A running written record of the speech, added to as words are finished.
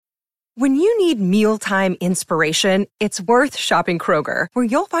When you need mealtime inspiration, it's worth shopping Kroger, where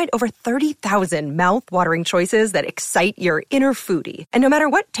you'll find over 30,000 mouth-watering choices that excite your inner foodie. And no matter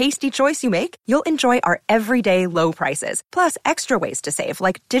what tasty choice you make, you'll enjoy our everyday low prices, plus extra ways to save,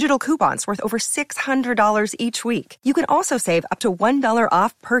 like digital coupons worth over $600 each week. You can also save up to $1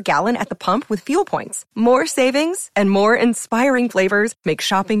 off per gallon at the pump with fuel points. More savings and more inspiring flavors make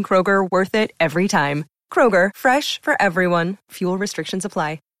shopping Kroger worth it every time. Kroger, fresh for everyone. Fuel restrictions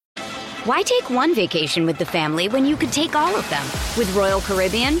apply. Why take one vacation with the family when you could take all of them? With Royal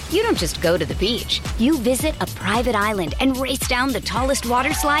Caribbean, you don't just go to the beach. You visit a private island and race down the tallest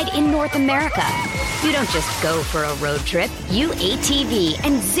water slide in North America. You don't just go for a road trip. You ATV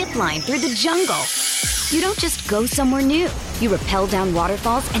and zip line through the jungle. You don't just go somewhere new. You rappel down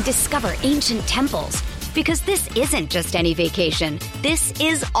waterfalls and discover ancient temples. Because this isn't just any vacation. This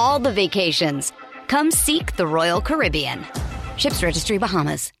is all the vacations. Come seek the Royal Caribbean. Ships Registry,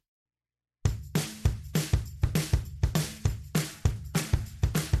 Bahamas.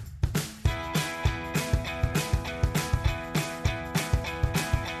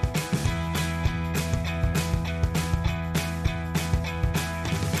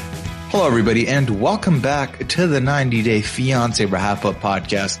 Hello, everybody, and welcome back to the 90 Day Fiancé Wrap-Up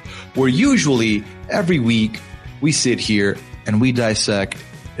podcast, where usually every week we sit here and we dissect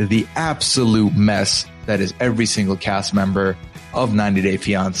the absolute mess that is every single cast member of 90 Day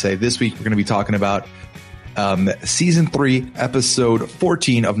Fiancé. This week, we're going to be talking about season 3, episode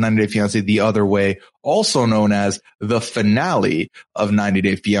 14 of 90 Day Fiancé, The Other Way, also known as the finale of 90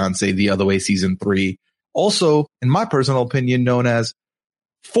 Day Fiancé, The Other Way, season 3. Also, in my personal opinion, known as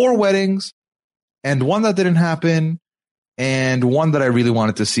 4 weddings and one that didn't happen and one that I really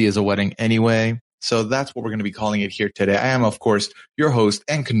wanted to see as a wedding anyway. So that's what we're going to be calling it here today. I am, of course, your host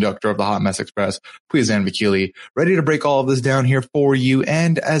and conductor of the Hot Mess Express, Puyazan Vakili, ready to break all of this down here for you.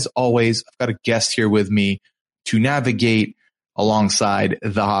 And as always, I've got a guest here with me to navigate alongside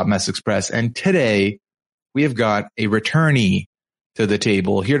the Hot Mess Express. And today we have got a returnee to the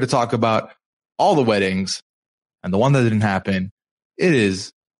table here to talk about all the weddings and the one that didn't happen. It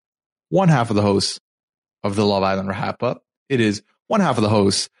is one half of the host of the Love Island Wrap-Up. It is one half of the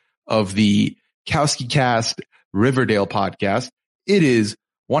host of the Kowski Cast Riverdale podcast. It is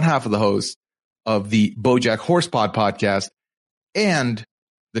one half of the host of the BoJack Horsepod podcast and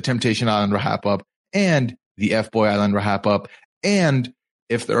the Temptation Island Wrap-Up and the F-Boy Island Wrap-Up. And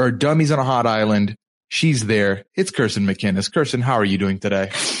if there are dummies on a hot island, she's there. It's Kirsten McInnes. Kirsten, how are you doing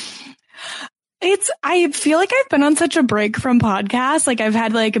today? I feel like I've been on such a break from podcasts. Like I've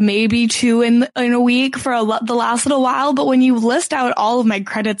had like maybe 2 in a week for the last little while. But when you list out all of my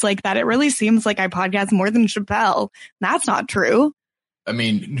credits like that, it really seems like I podcast more than Chappelle. That's not true. I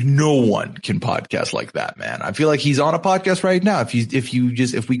mean, no one can podcast like that, man. I feel like he's on a podcast right now.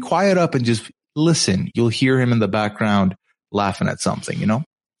 If we quiet up and just listen, you'll hear him in the background laughing at something, you know?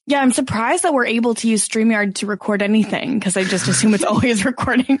 Yeah, I'm surprised that we're able to use StreamYard to record anything because I just assume it's always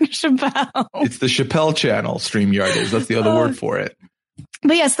recording Chappelle. It's the Chappelle channel, StreamYard is. That's the other word for it.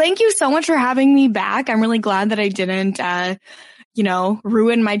 But yes, thank you so much for having me back. I'm really glad that I didn't,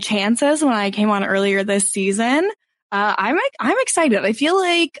 ruin my chances when I came on earlier this season. I'm excited. I feel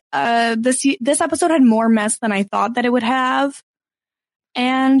like this episode had more mess than I thought that it would have,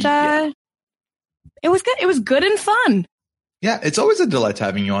 and it was good. It was good and fun. Yeah, it's always a delight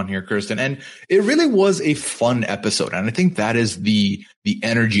having you on here, Kirsten. And it really was a fun episode. And I think that is the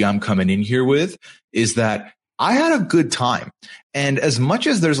energy I'm coming in here with, is that I had a good time. And as much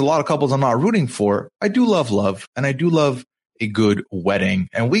as there's a lot of couples I'm not rooting for, I do love love, and I do love a good wedding.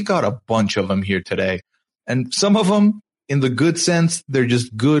 And we got a bunch of them here today. And some of them, in the good sense, they're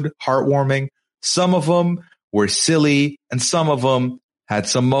just good, heartwarming. Some of them were silly, and some of them had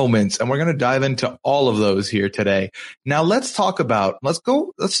some moments, and we're going to dive into all of those here today. Now let's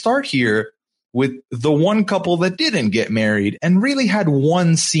start here with the one couple that didn't get married and really had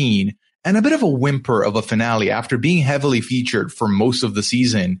one scene and a bit of a whimper of a finale after being heavily featured for most of the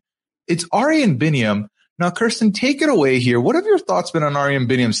season. It's Ari and Biniam. Now, Kirsten, take it away here. What have your thoughts been on Ari and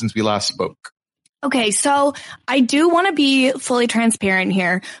Biniam since we last spoke? Okay, so I do want to be fully transparent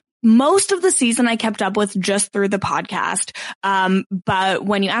here. Most of the season I kept up with just through the podcast. But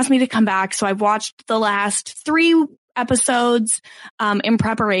when you asked me to come back, so I've watched the last 3 episodes in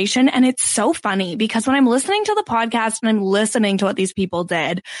preparation, and it's so funny because when I'm listening to the podcast and I'm listening to what these people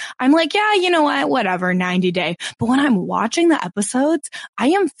did, I'm like, yeah, you know what, whatever, 90 Day. But when I'm watching the episodes, I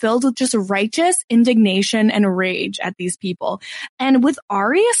am filled with just righteous indignation and rage at these people. And with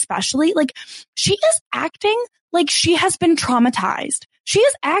Ari especially, like, she is acting like she has been traumatized. She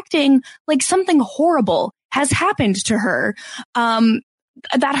is acting like something horrible has happened to her,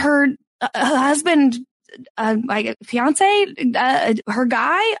 that her husband, like fiance, her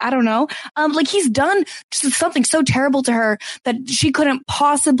guy, I don't know. Like he's done just something so terrible to her that she couldn't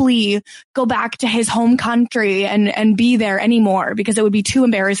possibly go back to his home country and be there anymore because it would be too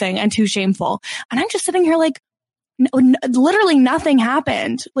embarrassing and too shameful. And I'm just sitting here like, no, literally nothing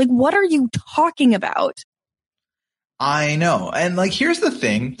happened. Like, what are you talking about? I know. And like, here's the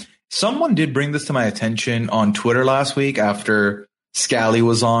thing. Someone did bring this to my attention on Twitter last week after Scally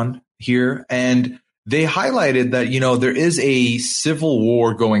was on here. And they highlighted that, there is a civil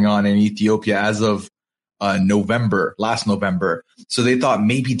war going on in Ethiopia as of last November. So they thought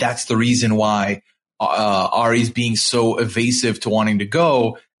maybe that's the reason why Ari's being so evasive to wanting to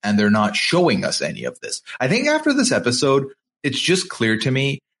go, and they're not showing us any of this. I think after this episode, it's just clear to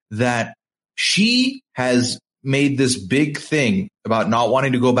me that she has made this big thing about not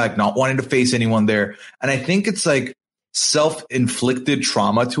wanting to go back, not wanting to face anyone there. And I think it's like self-inflicted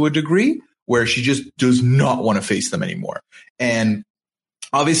trauma to a degree where she just does not want to face them anymore. And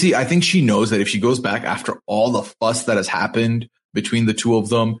obviously, I think she knows that if she goes back after all the fuss that has happened between the two of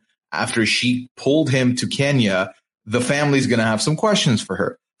them, after she pulled him to Kenya, the family's going to have some questions for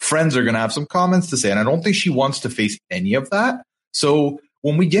her. Friends are going to have some comments to say. And I don't think she wants to face any of that. So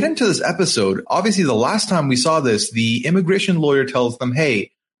when we get into this episode, obviously the last time we saw this, the immigration lawyer tells them,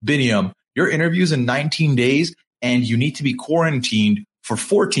 hey, Biniam, your interview's in 19 days and you need to be quarantined for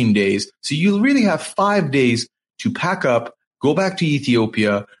 14 days. So you really have 5 days to pack up, go back to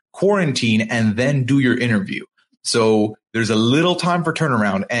Ethiopia, quarantine, and then do your interview. So there's a little time for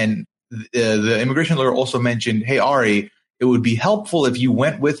turnaround. And the immigration lawyer also mentioned, hey, Ari, it would be helpful if you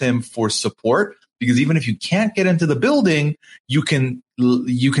went with him for support, because even if you can't get into the building, you can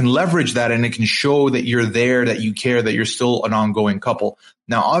leverage that and it can show that you're there, that you care, that you're still an ongoing couple.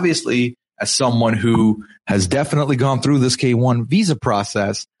 Now, obviously, as someone who has definitely gone through this K-1 visa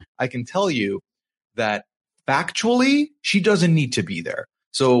process, I can tell you that factually, she doesn't need to be there.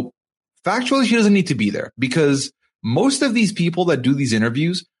 So factually, she doesn't need to be there because most of these people that do these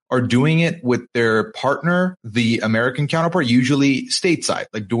interviews are doing it with their partner, the American counterpart, usually stateside,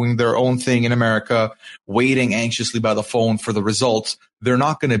 like doing their own thing in America, waiting anxiously by the phone for the results. They're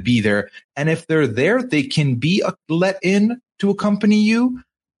not going to be there. And if they're there, they can be let in to accompany you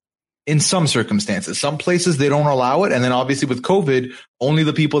in some circumstances. Some places they don't allow it. And then obviously with COVID, only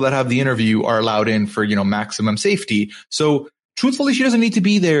the people that have the interview are allowed in for, maximum safety. So truthfully, she doesn't need to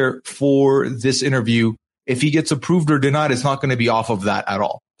be there for this interview. If he gets approved or denied, it's not going to be off of that at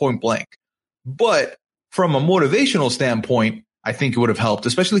all, point blank. But from a motivational standpoint, I think it would have helped,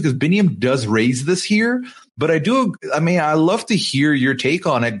 especially because Biniam does raise this here. But I love to hear your take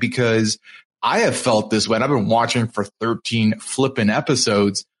on it because I have felt this way. And I've been watching for 13 flipping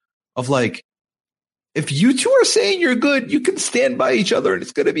episodes of like, if you two are saying you're good, you can stand by each other and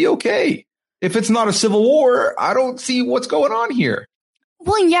it's going to be okay. If it's not a civil war, I don't see what's going on here.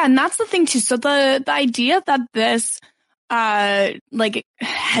 Well, yeah, and that's the thing too. So the idea that this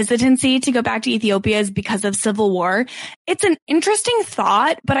hesitancy to go back to Ethiopia is because of civil war, it's an interesting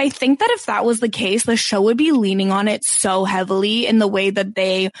thought, but I think that if that was the case, the show would be leaning on it so heavily in the way that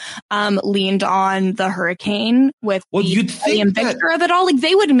they leaned on the hurricane with and Victor that all, like,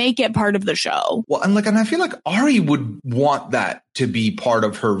 they would make it part of the show. Well, and I feel like Ari would want that to be part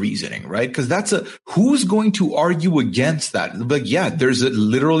of her reasoning, right? Because who's going to argue against that? Like, yeah, there's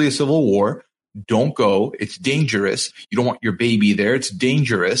literally a civil war. Don't go. It's dangerous. You don't want your baby there. It's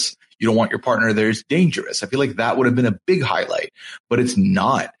dangerous. You don't want your partner there. It's dangerous. I feel like that would have been a big highlight, but it's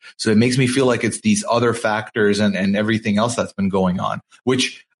not. So it makes me feel like it's these other factors and everything else that's been going on,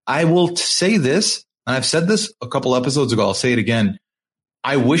 which I will say this, and I've said this a couple episodes ago. I'll say it again.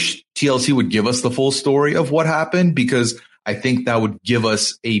 I wish TLC would give us the full story of what happened, because I think that would give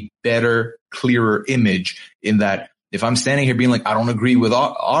us a better, clearer image in that if I'm standing here being like, I don't agree with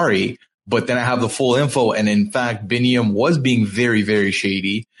Ari, but then I have the full info, and in fact, Biniam was being very, very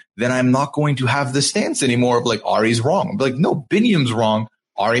shady, then I'm not going to have the stance anymore of like, Ari's wrong. I'm like, no, Biniam's wrong.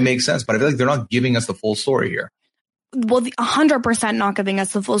 Ari makes sense. But I feel like they're not giving us the full story here. Well, 100% not giving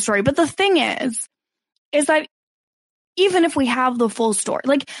us the full story. But the thing is that even if we have the full story,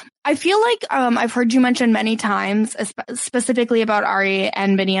 like, I feel like I've heard you mention many times, specifically about Ari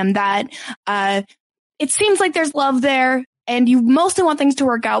and Biniam, that it seems like there's love there. And you mostly want things to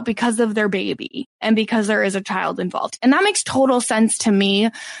work out because of their baby and because there is a child involved. And that makes total sense to me.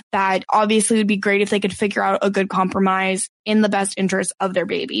 That obviously would be great if they could figure out a good compromise in the best interest of their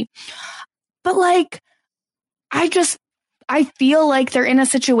baby. But like, I I feel like they're in a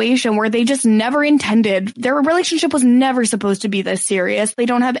situation where they just never intended, their relationship was never supposed to be this serious. They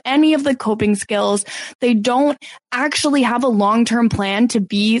don't have any of the coping skills. They don't actually have a long-term plan to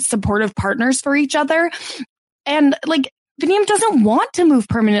be supportive partners for each other. And like, Viniam doesn't want to move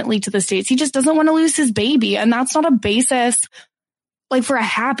permanently to the States. He just doesn't want to lose his baby. And that's not a basis like for a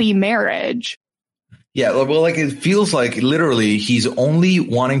happy marriage. Yeah, well, like it feels like literally he's only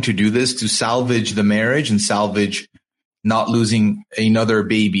wanting to do this to salvage the marriage and salvage not losing another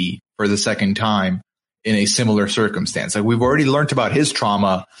baby for the second time in a similar circumstance. Like we've already learned about his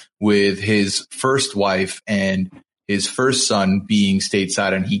trauma with his first wife and his first son being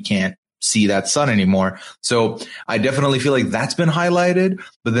stateside, and he can't see that son anymore. So I definitely feel like that's been highlighted,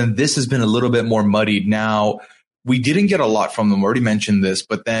 but then this has been a little bit more muddied. Now, we didn't get a lot from them. We already mentioned this,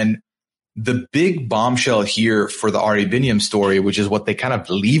 but then the big bombshell here for the Ari Viniam story, which is what they kind of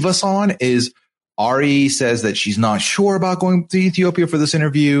leave us on, is Ari says that she's not sure about going to Ethiopia for this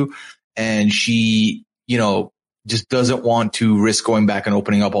interview. And she, just doesn't want to risk going back and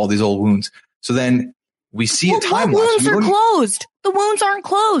opening up all these old wounds. So then we see a time lapse. The wounds are closed. The wounds aren't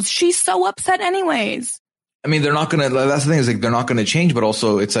closed. She's so upset anyways. I mean, they're not going to, that's the thing is like, they're not going to change, but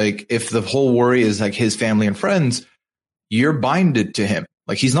also it's like, if the whole worry is like his family and friends, you're binded to him.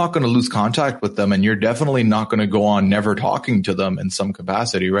 Like he's not going to lose contact with them, and you're definitely not going to go on never talking to them in some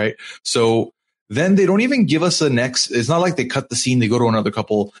capacity, right? So then they don't even give us a next. It's not like they cut the scene, they go to another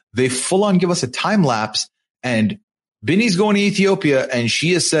couple. They full on give us a time lapse, and Binny's going to Ethiopia, and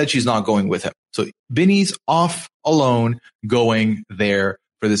she has said she's not going with him. So Binny's off alone going there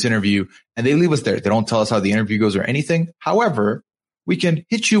for this interview, and they leave us there. They don't tell us how the interview goes or anything. However, we can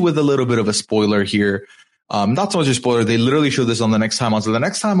hit you with a little bit of a spoiler here. Not so much a spoiler. They literally show this on the next time on. So the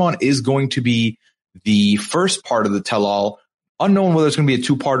next time on is going to be the first part of the tell-all. Unknown whether it's going to be a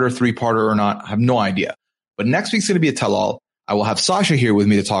 2-parter, 3-parter or not. I have no idea. But next week's going to be a tell-all. I will have Sasha here with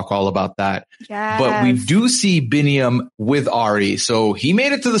me to talk all about that. Yes. But we do see Biniam with Ari. So he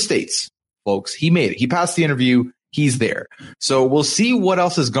made it to the States, folks. He made it. He passed the interview. He's there. So we'll see what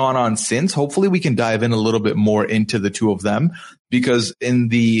else has gone on since. Hopefully we can dive in a little bit more into the two of them, because in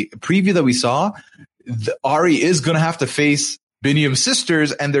the preview that we saw, Ari is going to have to face Biniam's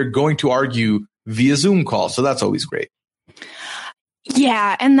sisters, and they're going to argue via Zoom call. So that's always great.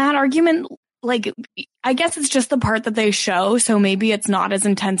 Yeah. And that argument, like, I guess it's just the part that they show. So maybe it's not as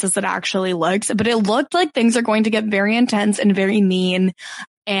intense as it actually looks, but it looked like things are going to get very intense and very mean.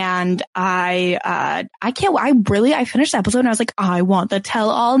 And I finished the episode and I was like, I want the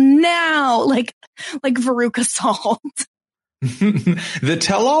tell all now. Like Veruca Salt. The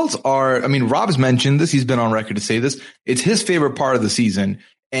tell-alls are, I mean, Rob's mentioned this. He's been on record to say this. It's his favorite part of the season,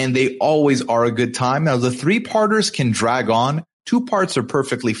 and they always are a good time. Now, the 3-parters can drag on. 2 parts are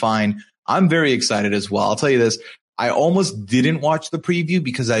perfectly fine. I'm very excited as well. I'll tell you this. I almost didn't watch the preview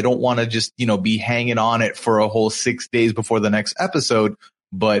because I don't want to just, be hanging on it for a whole 6 days before the next episode,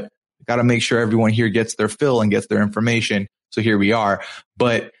 but got to make sure everyone here gets their fill and gets their information. So here we are.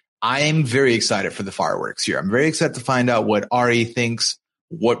 But I am very excited for the fireworks here. I'm very excited to find out what Ari thinks,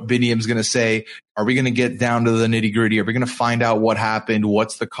 what Biniam's going to say. Are we going to get down to the nitty gritty? Are we going to find out what happened?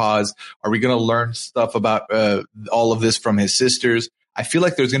 What's the cause? Are we going to learn stuff about all of this from his sisters? I feel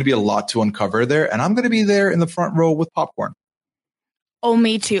like there's going to be a lot to uncover there, and I'm going to be there in the front row with popcorn. Oh,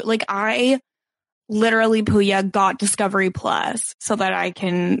 me too. Like I literally, Puya, got Discovery Plus so that I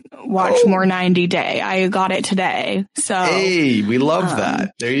can watch more 90 Day. I got it today. So hey, we love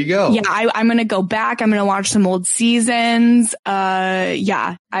that. There you go. Yeah, I'm going to go back. I'm going to watch some old seasons. Let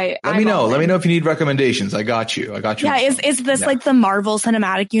me know. Let me know if you need recommendations. I got you. Yeah, is this like the Marvel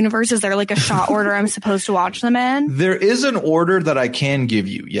Cinematic Universe? Is there like a shot order I'm supposed to watch them in? There is an order that I can give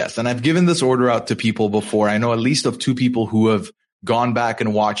you. Yes. And I've given this order out to people before. I know at least of 2 people who have gone back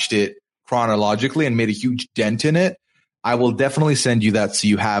and watched it chronologically and made a huge dent in it. I will definitely send you that so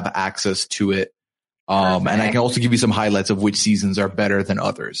you have access to it. And I can also give you some highlights of which seasons are better than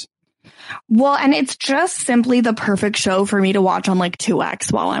others. Well, and it's just simply the perfect show for me to watch on like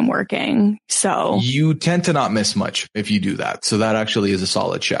 2X while I'm working. So you tend to not miss much if you do that. So that actually is a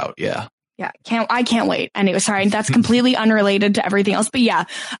solid shout. Yeah. Yeah. I can't wait. Anyway, sorry. That's completely unrelated to everything else. But yeah,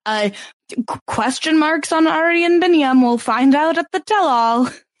 question marks on Ari and Biniam. We'll find out at the tell-all.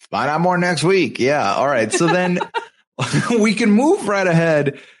 Find out more next week. Yeah. All right. So then we can move right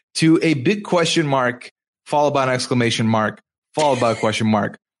ahead to a big question mark, followed by an exclamation mark, followed by a question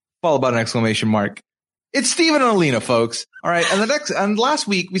mark, followed by an exclamation mark. It's Steven and Alina, folks. All right. And last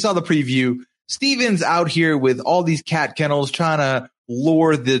week we saw the preview. Steven's out here with all these cat kennels trying to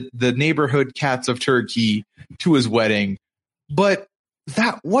lure the neighborhood cats of Turkey to his wedding. But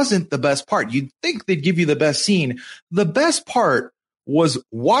that wasn't the best part. You'd think they'd give you the best scene. The best part was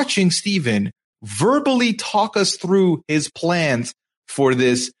watching Steven verbally talk us through his plans for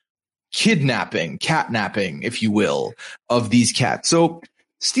this catnapping, if you will, of these cats. So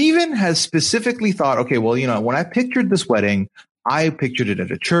Steven has specifically thought, okay, well, when I pictured this wedding, I pictured it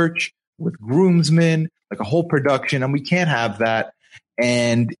at a church with groomsmen, like a whole production, and we can't have that.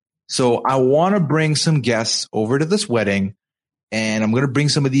 And so I want to bring some guests over to this wedding, and I'm going to bring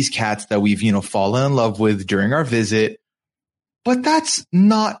some of these cats that we've, fallen in love with during our visit. But that's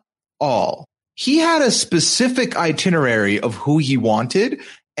not all. He had a specific itinerary of who he wanted,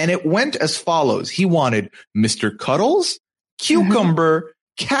 and it went as follows. He wanted Mr. Cuddles, Cucumber,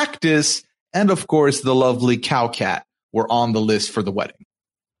 Cactus, and of course, the lovely cow cat were on the list for the wedding.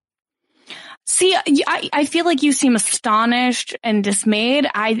 See, I feel like you seem astonished and dismayed.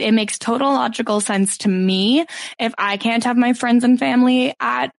 It makes total logical sense to me. If I can't have my friends and family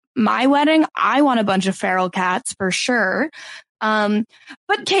at my wedding, I want a bunch of feral cats for sure.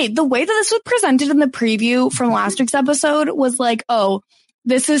 But Kate, the way that this was presented in the preview from last week's episode was like, oh,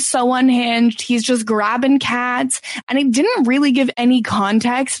 this is so unhinged. He's just grabbing cats. And it didn't really give any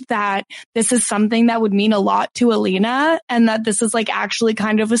context that this is something that would mean a lot to Alina and that this is like actually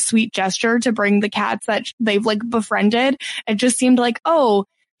kind of a sweet gesture to bring the cats that they've like befriended. It just seemed like, oh,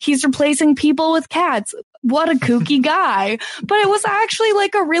 he's replacing people with cats. What a kooky guy. But it was actually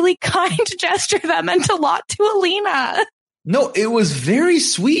like a really kind gesture that meant a lot to Alina. No, it was very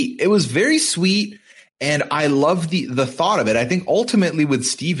sweet. It was very sweet. And I love the thought of it. I think ultimately with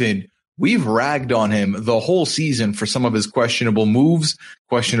Steven, we've ragged on him the whole season for some of his questionable moves,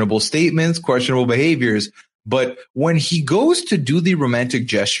 questionable statements, questionable behaviors. But when he goes to do the romantic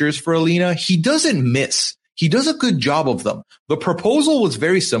gestures for Alina, he doesn't miss. He does a good job of them. The proposal was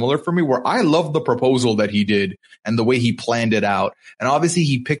very similar for me, where I love the proposal that he did and the way he planned it out. And obviously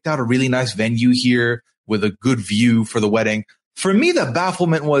he picked out a really nice venue here with a good view for the wedding. For me, the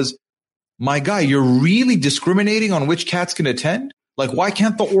bafflement was, my guy, you're really discriminating on which cats can attend? Like, why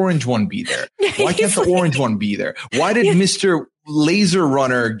can't the orange one be there? Why can't the orange one be there? Why did Mr. Laser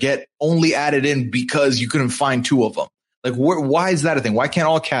Runner get only added in because you couldn't find two of them? Like, why is that a thing? Why can't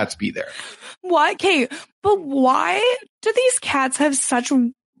all cats be there? Why, Kate? But why do these cats have such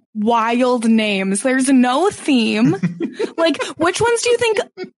wild names? There's no theme. Like, which ones do you think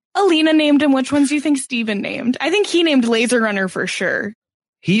Alina named and which ones do you think Steven named? I think he named Laser Runner for sure.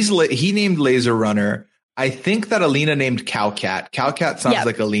 He named Laser Runner. I think that Alina named Cowcat. Cowcat sounds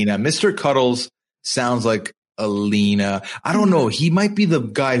like Alina. Mr. Cuddles sounds like Alina. I don't know. He might be the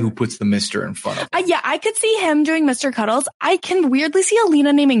guy who puts the Mr. in front of him. Yeah, I could see him doing Mr. Cuddles. I can weirdly see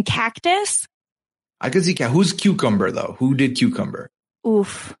Alina naming Cactus. I could see who's Cucumber though? Who did Cucumber?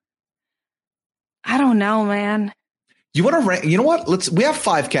 Oof. I don't know, man. You want to rank? You know what? We have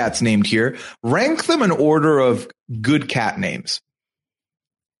 5 cats named here. Rank them in order of good cat names.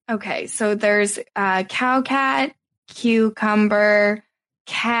 Okay, so there's Cowcat, Cucumber,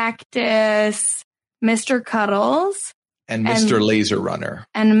 Cactus, Mr. Cuddles. And Mr. Laser Runner.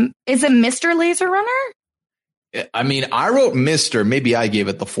 And is it Mr. Laser Runner? I mean, I wrote Mr. Maybe I gave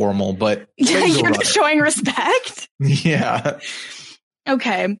it the formal, but yeah, you're just showing respect. Yeah.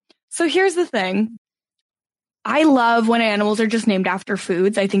 Okay, so here's the thing. I love when animals are just named after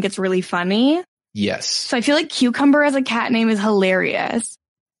foods. I think it's really funny. Yes. So I feel like Cucumber as a cat name is hilarious.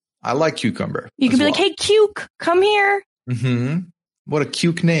 I like Cucumber. You could be like, hey, Cuke, come here. Mm-hmm. What a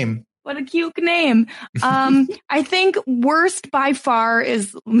cute name. What a cute name. I think worst by far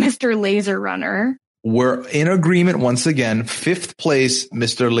is Mr. Laser Runner. We're in agreement once again. 5th place,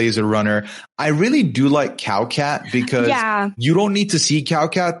 Mr. Laser Runner. I really do like Cowcat because you don't need to see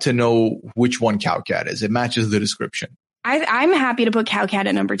Cowcat to know which one Cowcat is. It matches the description. I'm happy to put Cowcat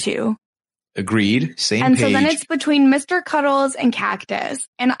at number 2. Agreed. Same and page. So then it's between Mr. Cuddles and Cactus.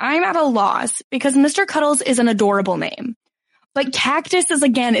 And I'm at a loss because Mr. Cuddles is an adorable name. But Cactus is,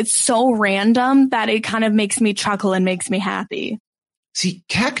 again, it's so random that it kind of makes me chuckle and makes me happy. See,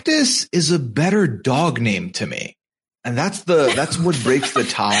 Cactus is a better dog name to me. And that's what breaks the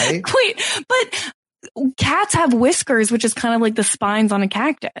tie. Wait, but cats have whiskers, which is kind of like the spines on a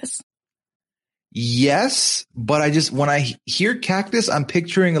cactus. Yes, but when I hear Cactus, I'm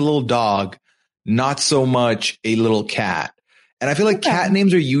picturing a little dog, not so much a little cat. And I feel like cat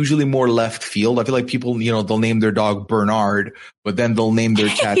names are usually more left field. I feel like people, they'll name their dog Bernard, but then they'll name their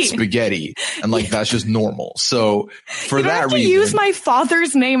cat Spaghetti. And that's just normal. So for that reason. You use my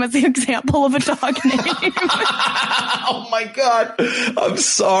father's name as the example of a dog name. Oh my God. I'm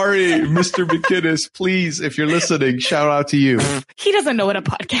sorry, Mr. McKinnis. Please, if you're listening, shout out to you. He doesn't know what a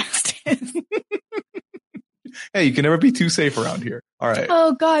podcast is. Hey, you can never be too safe around here. All right.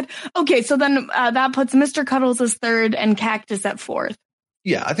 Oh, God. Okay, so then that puts Mr. Cuddles as third and Cactus at fourth.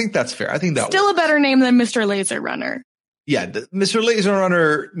 Yeah, I think that's fair. I think that Still works. a better name than Mr. Laser Runner. Yeah, Mr. Laser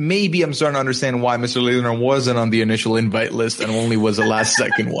Runner, maybe I'm starting to understand why Mr. Laser Runner wasn't on the initial invite list and only was the last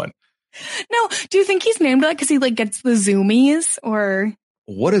second one. No, do you think he's named that because he like gets the zoomies, or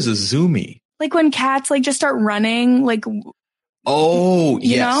What is a zoomie? like when cats like just start running, like Oh,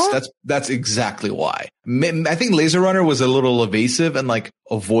 You yes, know? that's exactly why. I think Laser Runner was a little evasive and like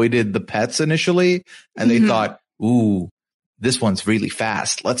avoided the pets initially, and they thought, "Ooh, this one's really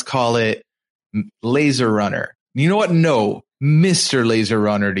fast. Let's call it Laser Runner." You know what? No, Mr. Laser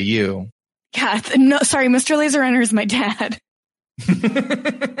Runner to you. yeah. No, sorry, Mr. Laser Runner is my dad.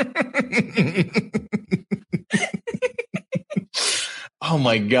 Oh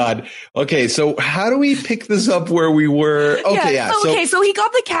my God. Okay, so how do we pick this up where we were? Okay, yeah. So he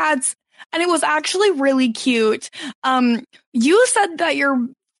got the cats, and it was actually really cute. You said that your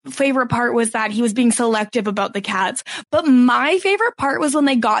favorite part was that he was being selective about the cats, but my favorite part was when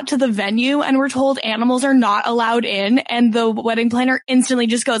they got to the venue and were told animals are not allowed in, and the wedding planner instantly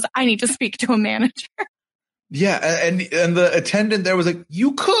just goes, "I need to speak to a manager." Yeah, and the attendant there was like,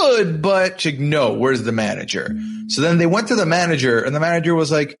 "You could, but she's like, no, where's the manager?" So then they went to the manager, and the manager was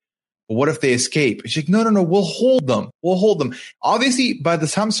like, "Well, what if they escape?" She's like, no, we'll hold them. We'll hold them. Obviously, by the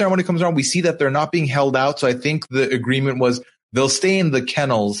time ceremony comes around, we see that they're not being held out. So I think the agreement was they'll stay in the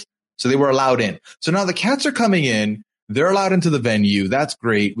kennels. So they were allowed in. So now the cats are coming in. They're allowed into the venue. That's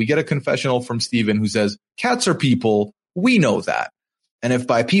great. We get a confessional from Steven who says, cats are people. We know that. And if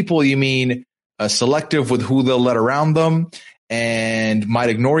by people you mean selective with who they'll let around them and might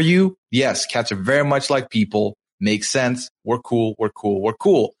ignore you, yes, cats are very much like people. Makes sense. We're cool.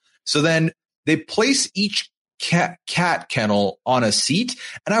 So then they place each cat kennel on a seat.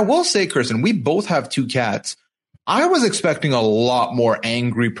 And I will say, Kirsten, we both have two cats. I was expecting a lot more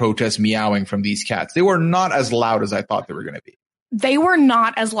angry protest meowing from these cats. They were not as loud as I thought they were going to be. They were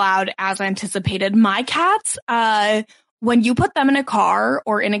not as loud as anticipated. My cats, when you put them in a car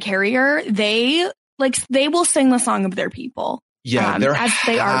or in a carrier, they will sing the song of their people. Yeah, they're as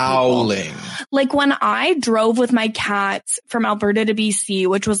they howling. Are people. Like when I drove with my cats from Alberta to BC,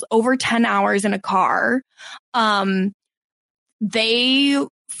 which was over 10 hours in a car, they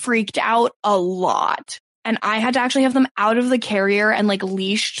freaked out a lot. And I had to actually have them out of the carrier and like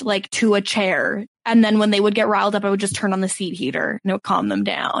leashed like to a chair. And then when they would get riled up, I would just turn on the seat heater and it would calm them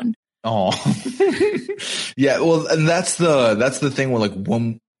down. Oh, yeah. Well, and that's the thing where like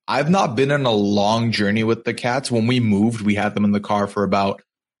when I've not been on a long journey with the cats. When we moved, we had them in the car for about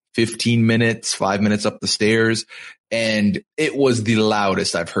 15 minutes, 5 minutes up the stairs. And it was the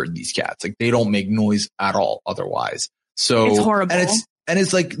loudest I've heard these cats. Like they don't make noise at all otherwise. So it's horrible. And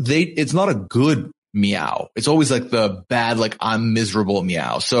it's like it's not a good meow. It's always like the bad, like I'm miserable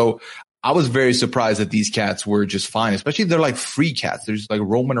meow. So I was very surprised that these cats were just fine, especially they're like free cats. They're just like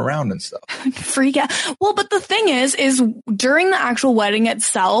roaming around and stuff. Free cat. Well, but the thing is during the actual wedding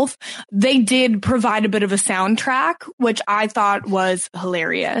itself, they did provide a bit of a soundtrack, which I thought was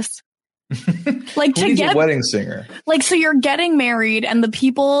hilarious. Like to get a wedding singer. Like, so you're getting married and the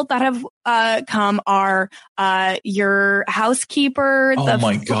people that have come are your housekeeper,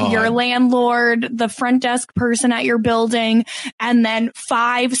 your landlord, the front desk person at your building, and then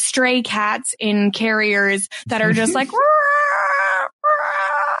 5 stray cats in carriers that are just like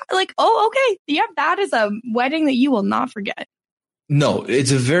like, oh, okay. Yep, that is a wedding that you will not forget. No,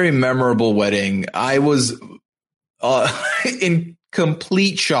 it's a very memorable wedding. I was in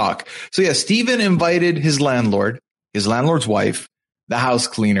complete shock. So yeah, Steven invited his landlord's wife, the house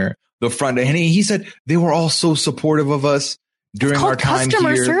cleaner, the front, and he said they were all so supportive of us during our time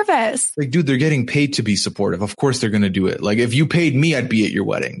customer here. Service. Like, dude, they're getting paid to be supportive. Of course they're going to do it. Like, if you paid me, I'd be at your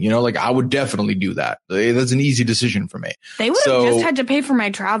wedding. You know, like I would definitely do that. That's an easy decision for me. They would have just had to pay for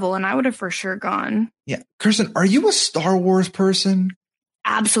my travel and I would have for sure gone. Yeah. Kirsten, are you a Star Wars person?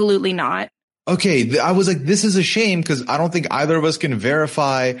 Absolutely not. Okay, I was like, this is a shame because I don't think either of us can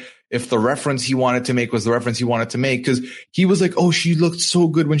verify if the reference he wanted to make was the reference he wanted to make, because he was like, oh, she looked so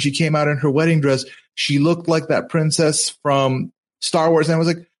good when she came out in her wedding dress. She looked like that princess from Star Wars. And I was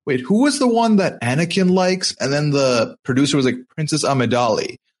like, wait, who was the one that Anakin likes? And then the producer was like, Princess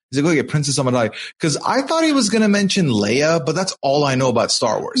Amidala. He's like, okay, Princess Amidala. Because I thought he was going to mention Leia, but that's all I know about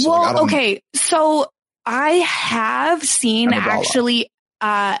Star Wars. Well, okay, so I have seen actually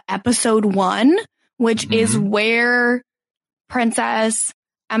episode 1, which is where Princess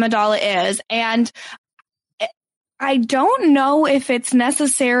Amidala is. And I don't know if it's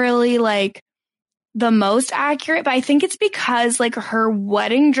necessarily like the most accurate, but I think it's because like her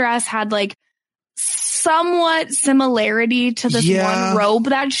wedding dress had like somewhat similarity to this one robe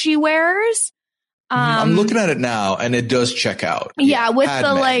that she wears. I'm looking at it now and it does check out. Yeah, with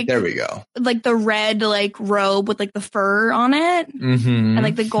Padme. the there we go. Like the red robe with the fur on it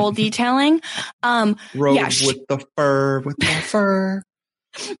and the gold detailing. Robe with the fur.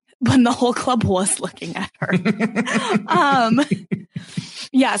 When the whole club was looking at her.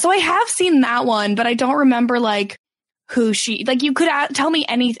 Yeah, so I have seen that one, but I don't remember who she, you could ask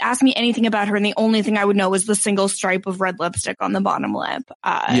me anything about her, and the only thing I would know was the single stripe of red lipstick on the bottom lip.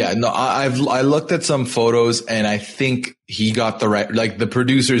 I looked at some photos and I think he got the right, the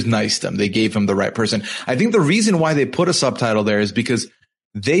producers niced him. They gave him the right person. I think the reason why they put a subtitle there is because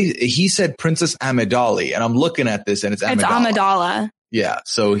he said Princess Amidala, and I'm looking at this and it's Amidala. It's Amidala. Yeah.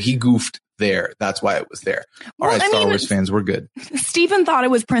 So he goofed there. That's why it was there. All right, Star Wars fans, we're good. Stephen thought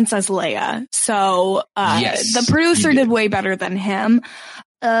it was Princess Leia. So yes, the producer did way better than him.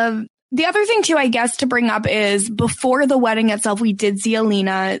 The other thing too, I guess, to bring up is before the wedding itself, we did see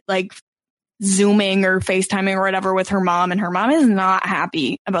Alina Zooming or FaceTiming or whatever with her mom, and her mom is not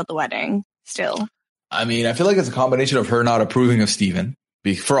happy about the wedding still. I mean, I feel like it's a combination of her not approving of Stephen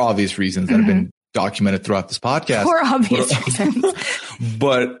for obvious reasons that have been documented throughout this podcast. For obvious reasons.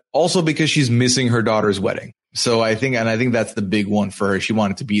 But also because she's missing her daughter's wedding. So I think that's the big one for her. She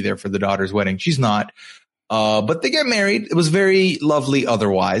wanted to be there for the daughter's wedding. She's not. But they get married. It was very lovely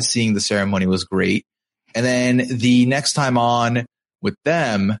otherwise. Seeing the ceremony was great. And then the next time on with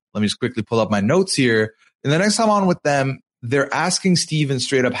them, let me just quickly pull up my notes here. And the next time on with them, they're asking Stephen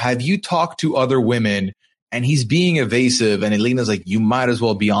straight up, have you talked to other women? And he's being evasive. And Alina's like, you might as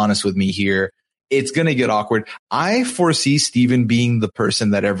well be honest with me here. It's going to get awkward. I foresee Stephen being the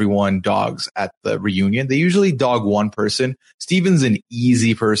person that everyone dogs at the reunion. They usually dog one person. Stephen's an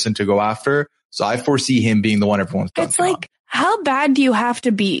easy person to go after. So I foresee him being the one everyone's dogging. It's how bad do you have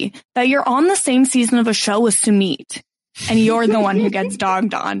to be that you're on the same season of a show as Sumit and you're the one who gets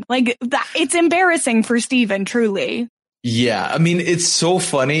dogged on? It's embarrassing for Stephen, truly. Yeah, I mean, it's so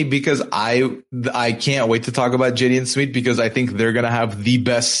funny because I can't wait to talk about Ginny and Sumit because I think they're going to have the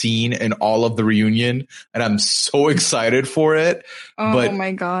best scene in all of the reunion. And I'm so excited for it. Oh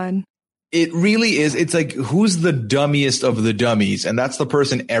my God. It really is. It's who's the dummiest of the dummies? And that's the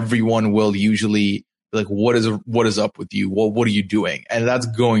person everyone will usually be what is up with you? What are you doing? And that's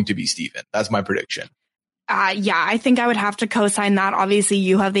going to be Stephen. That's my prediction. Yeah, I think I would have to co-sign that. Obviously,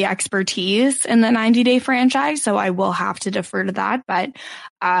 you have the expertise in the 90-day franchise, so I will have to defer to that. But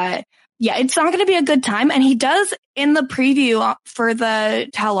yeah, it's not going to be a good time. And he does, in the preview for the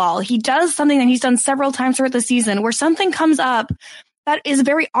tell-all, he does something that he's done several times throughout the season where something comes up that is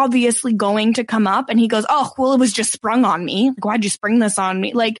very obviously going to come up. And he goes, oh, well, it was just sprung on me. Why'd you spring this on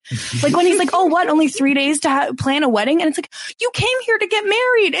me? Like when he's oh, what? Only 3 days to plan a wedding? And it's you came here to get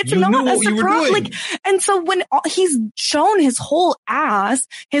married. It's not a surprise. And so when he's shown his whole ass,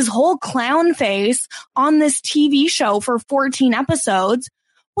 his whole clown face on this TV show for 14 episodes,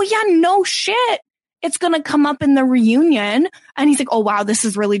 well, yeah, no shit. It's going to come up in the reunion. And he's oh, wow, this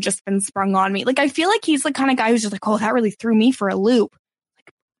has really just been sprung on me. I feel like he's the kind of guy who's just oh, that really threw me for a loop.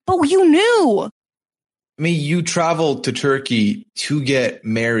 But you knew. I mean, you traveled to Turkey to get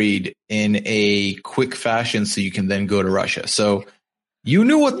married in a quick fashion so you can then go to Russia. So you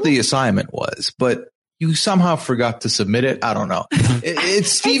knew what the assignment was, but you somehow forgot to submit it. I don't know. It's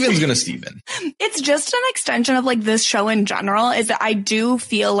Stephen's going to Stephen. It's just an extension of this show in general is that I do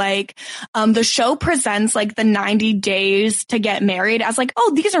feel the show presents the 90 days to get married as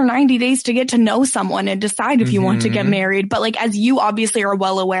oh, these are 90 days to get to know someone and decide if you want to get married. But as you obviously are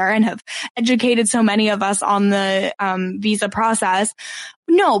well aware and have educated so many of us on the visa process,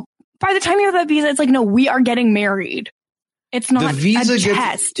 no, by the time you have that visa, it's no, we are getting married. It's not a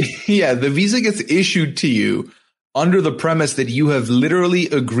test. Yeah, the visa gets issued to you under the premise that you have literally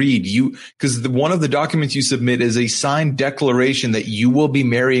agreed. Because one of the documents you submit is a signed declaration that you will be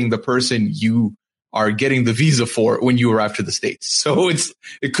marrying the person you are getting the visa for when you arrive to the States. So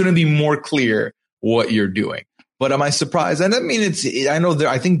it couldn't be more clear what you're doing. But am I surprised? And I mean,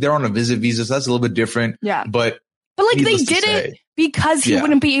 I think they're on a visit visa, so that's a little bit different. Yeah. But they did it because he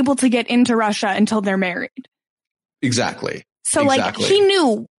wouldn't be able to get into Russia until they're married. Exactly. So he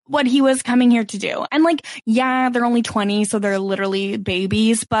knew what he was coming here to do. And yeah, they're only 20, so they're literally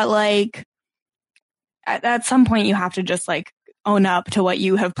babies. But at some point you have to just own up to what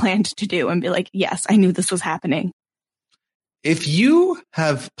you have planned to do and be yes, I knew this was happening. If you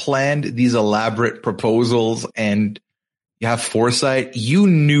have planned these elaborate proposals and you have foresight, you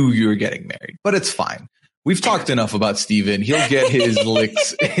knew you were getting married, but it's fine. We've talked enough about Stephen. He'll get his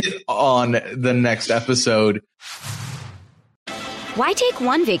licks on the next episode. Why take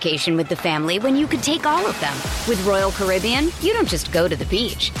one vacation with the family when you could take all of them? With Royal Caribbean, you don't just go to the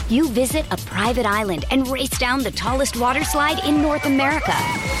beach. You visit a private island and race down the tallest water slide in North America.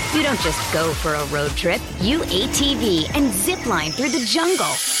 You don't just go for a road trip. You ATV and zip line through the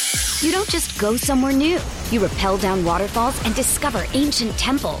jungle. You don't just go somewhere new. You rappel down waterfalls and discover ancient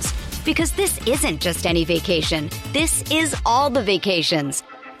temples. Because this isn't just any vacation. This is all the vacations.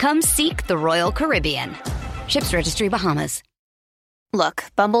 Come seek the Royal Caribbean. Ships Registry, Bahamas. Look,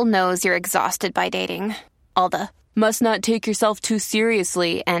 Bumble knows you're exhausted by dating. All the must not take yourself too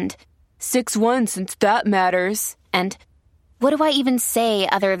seriously and 6'1" since that matters. And what do I even say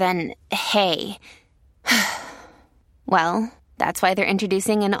other than hey? Well, that's why they're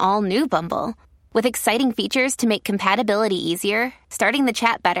introducing an all-new Bumble with exciting features to make compatibility easier, starting the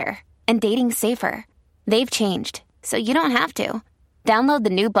chat better, and dating safer. They've changed, so you don't have to. Download the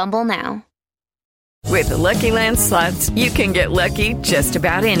new Bumble now. With the Lucky Land Slots, you can get lucky just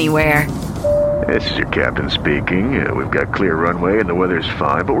about anywhere. This is your captain speaking. We've got clear runway and the weather's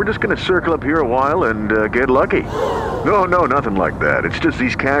fine, but we're just going to circle up here a while and get lucky. No, nothing like that. It's just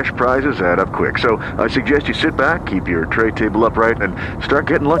these cash prizes add up quick. So I suggest you sit back, keep your tray table upright, and start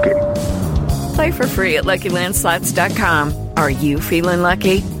getting lucky. Play for free at LuckyLandSlots.com. Are you feeling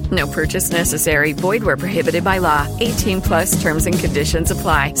lucky? No purchase necessary. Void where prohibited by law. 18+ terms and conditions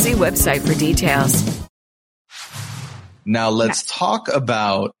apply. See website for details. Now let's talk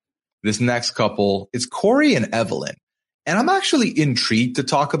about this next couple. It's Corey and Evelyn. And I'm actually intrigued to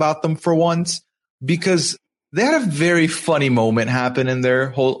talk about them for once because they had a very funny moment happen in their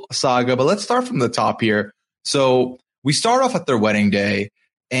whole saga. But let's start from the top here. So we start off at their wedding day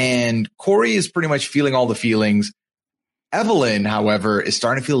and Corey is pretty much feeling all the feelings. Evelyn, however, is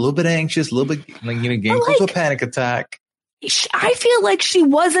starting to feel a little bit anxious, a little bit, getting close to a panic attack. I feel like she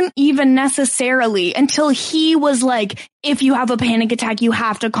wasn't even necessarily until he was like, if you have a panic attack, you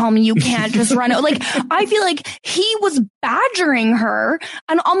have to call me. You can't just run it. Like, I feel like he was badgering her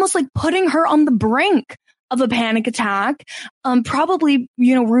and almost like putting her on the brink of a panic attack, probably,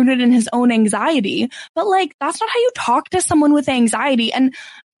 rooted in his own anxiety. But like, that's not how you talk to someone with anxiety. And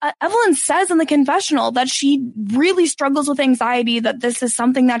Evelyn says in the confessional that she really struggles with anxiety, that this is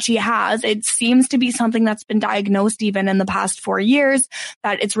something that she has. It seems to be something that's been diagnosed even in the past 4 years,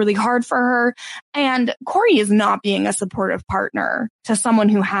 that it's really hard for her. And Corey is not being a supportive partner to someone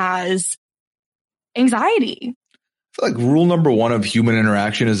who has anxiety. I feel like rule number one of human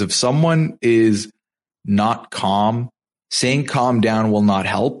interaction is if someone is not calm, saying calm down will not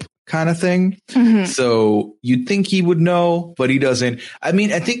help. Kind of thing. Mm-hmm. So you'd think he would know, but he doesn't. I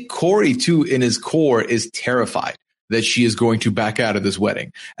mean, I think Corey too, in his core, is terrified that she is going to back out of this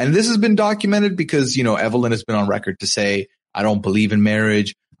wedding. And this has been documented because, Evelyn has been on record to say, I don't believe in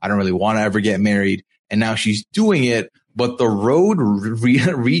marriage. I don't really want to ever get married. And now she's doing it. But the road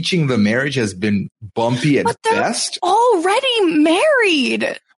reaching the marriage has been bumpy at best. Already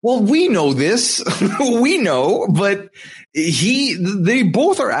married. Well, we know this. We know, but they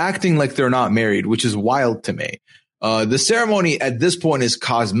both are acting like they're not married, which is wild to me. The ceremony at this point is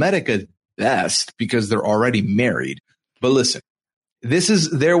cosmetic at best because they're already married. But listen, this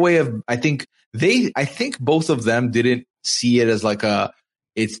is their way of, I think both of them didn't see it as like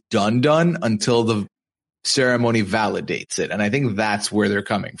it's done until the ceremony validates it. And I think that's where they're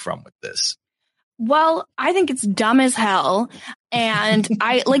coming from with this. Well, I think it's dumb as hell. And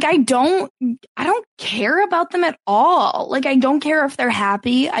I don't care about them at all. Like, I don't care if they're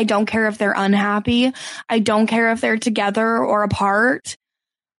happy. I don't care if they're unhappy. I don't care if they're together or apart.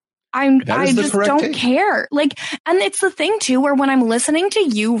 I just don't care. Like, and it's the thing too, where when I'm listening to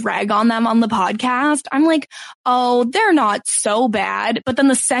you rag on them on the podcast, I'm like, oh, they're not so bad. But then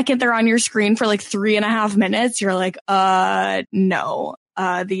the second they're on your screen for like 3.5 minutes, you're like, no,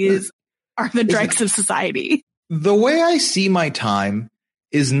 these are the dregs of society. The way I see my time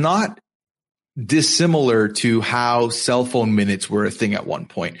is not dissimilar to how cell phone minutes were a thing at one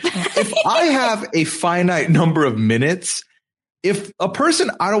point. If I have a finite number of minutes, if a person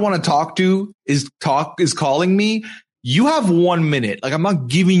I don't want to talk to is calling me, you have 1 minute. Like, I'm not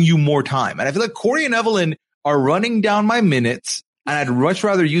giving you more time. And I feel like Corey and Evelyn are running down my minutes, and I'd much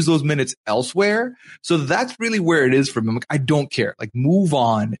rather use those minutes elsewhere. So that's really where it is for me. Like, I don't care. Like, move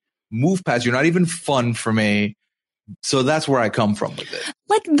on, move past. You're not even fun for me. So that's where I come from with it.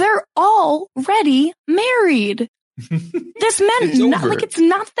 Like, they're already married. This meant it's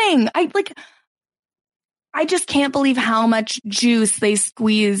nothing. I just can't believe how much juice they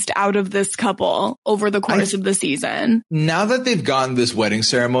squeezed out of this couple over the course of the season. Now that they've gotten this wedding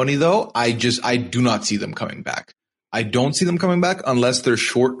ceremony, though, I do not see them coming back. I don't see them coming back unless they're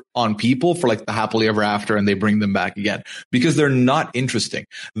short on people for like the happily ever after and they bring them back again because they're not interesting.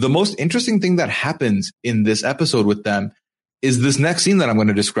 The most interesting thing that happens in this episode with them is this next scene that I'm going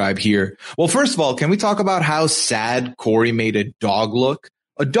to describe here. Well, first of all, can we talk about how sad Corey made a dog look?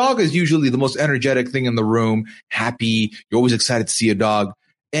 A dog is usually the most energetic thing in the room, happy. You're always excited to see a dog.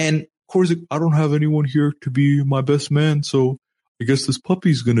 And Corey's like, I don't have anyone here to be my best man, so I guess this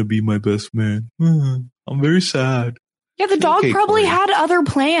puppy's going to be my best man. I'm very sad. Yeah, the dog probably had other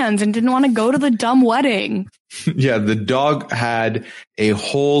plans and didn't want to go to the dumb wedding. Yeah, the dog had a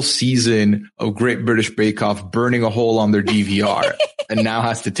whole season of Great British Bake Off burning a hole on their DVR and now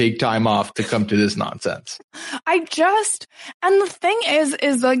has to take time off to come to this nonsense. And the thing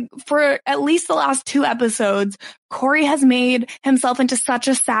is like for at least the last 2 episodes, Corey has made himself into such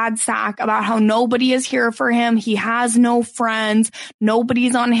a sad sack about how nobody is here for him. He has no friends.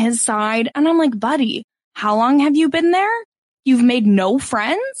 Nobody's on his side. And I'm like, buddy, how long have you been there? You've made no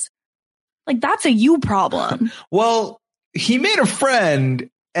friends? Like, that's a you problem. Well, he made a friend,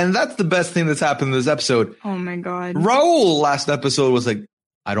 and that's the best thing that's happened in this episode. Oh, my God. Raul last episode was like,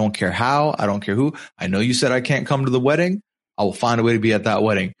 I don't care how, I don't care who. I know you said I can't come to the wedding. I will find a way to be at that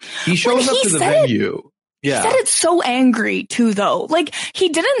wedding. He shows up to the venue. Yeah. He said it so angry, too, though. Like, he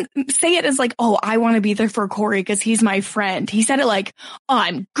didn't say it as like, oh, I want to be there for Corey because he's my friend. He said it like,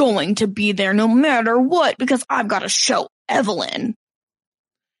 I'm going to be there no matter what because I've got to show Evelyn.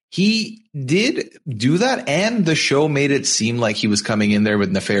 He did do that, and the show made it seem like he was coming in there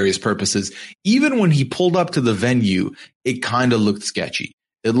with nefarious purposes. Even when he pulled up to the venue, it kind of looked sketchy.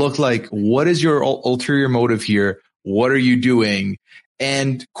 It looked like, what is your ulterior motive here? What are you doing?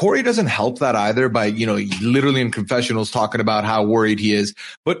 And Corey doesn't help that either by, literally in confessionals talking about how worried he is.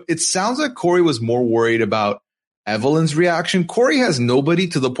 But it sounds like Corey was more worried about Evelyn's reaction. Corey has nobody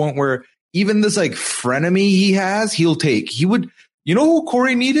to the point where even this like frenemy he has, he'll take. He would, you know who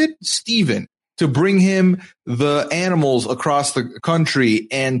Corey needed? Steven, to bring him the animals across the country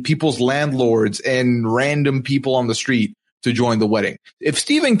and people's landlords and random people on the street to join the wedding. If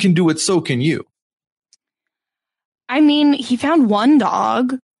Steven can do it, so can you. I mean, he found one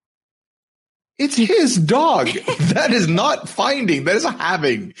dog. It's his dog. That is not finding. That is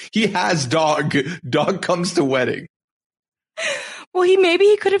having. He has dog. Dog comes to wedding. Well, maybe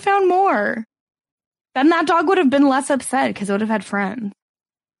he could have found more. Then that dog would have been less upset because it would have had friends.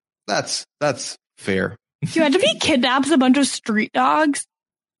 That's fair. Do you imagine if he kidnaps a bunch of street dogs?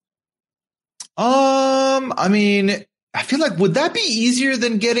 I mean, I feel like, would that be easier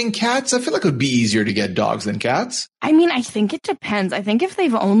than getting cats? I feel like it would be easier to get dogs than cats. I mean, I think it depends. I think if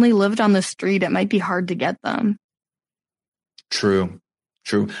they've only lived on the street, it might be hard to get them. True.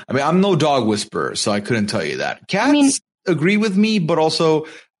 I mean, I'm no dog whisperer, so I couldn't tell you that. Cats agree with me, but also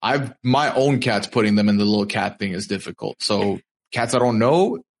my own cats putting them in the little cat thing is difficult. So cats I don't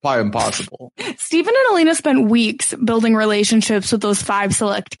know, probably impossible. Stephen and Alina spent weeks building relationships with those 5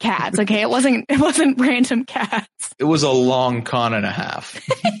 select cats. Okay, it wasn't random cats. It was a long con and a half.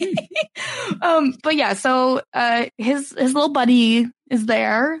 But yeah, so his little buddy is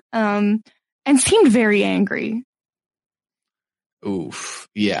there, and seemed very angry. Oof.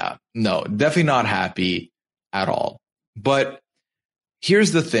 Yeah. No, definitely not happy at all. But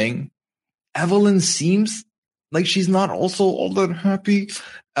here's the thing. Evelyn seems like she's not also all that happy.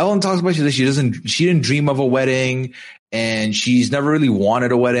 Evelyn talks about she didn't dream of a wedding, and she's never really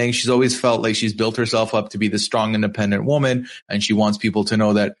wanted a wedding. She's always felt like she's built herself up to be this strong, independent woman, and she wants people to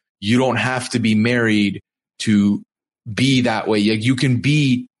know that you don't have to be married to be that way. You can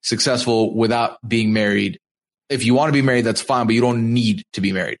be successful without being married. If you want to be married, that's fine, but you don't need to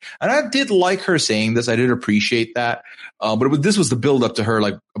be married. And I did like her saying this. I did appreciate that. But this was the build up to her,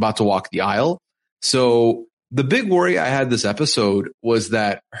 like, about to walk the aisle. So the big worry I had this episode was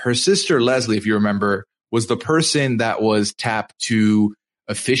that her sister, Leslie, if you remember, was the person that was tapped to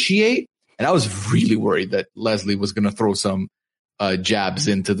officiate. And I was really worried that Leslie was going to throw some jabs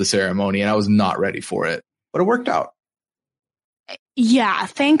into the ceremony, and I was not ready for it. But it worked out. Yeah,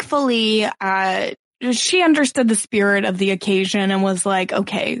 thankfully, she understood the spirit of the occasion and was like,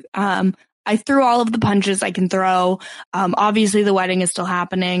 okay, I threw all of the punches I can throw. Obviously the wedding is still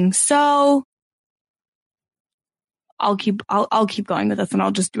happening. So I'll keep going with this, and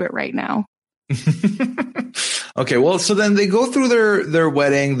I'll just do it right now. Okay. Well, so then they go through their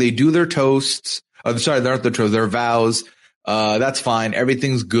wedding. They do their toasts. Sorry, they're not their toasts, their vows. That's fine.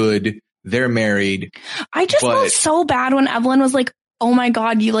 Everything's good. They're married. I just felt so bad when Evelyn was like, oh my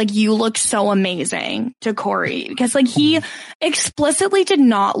God, you look so amazing to Corey, because he explicitly did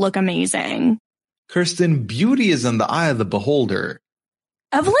not look amazing. Kirsten, beauty is in the eye of the beholder.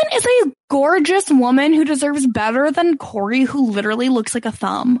 Evelyn is a gorgeous woman who deserves better than Corey, who literally looks like a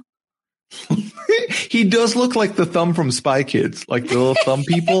thumb. He does look like the thumb from Spy Kids, like the little thumb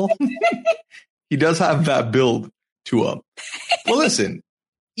people. He does have that build to him. Well, listen,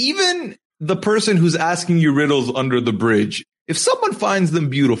 even the person who's asking you riddles under the bridge, if someone finds them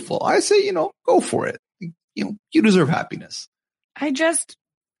beautiful, I say, go for it. You deserve happiness.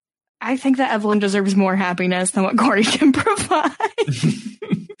 I think that Evelyn deserves more happiness than what Corey can provide.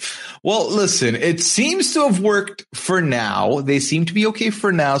 Well, listen, it seems to have worked for now. They seem to be okay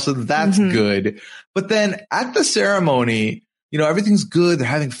for now, so that's good. But then at the ceremony, everything's good. They're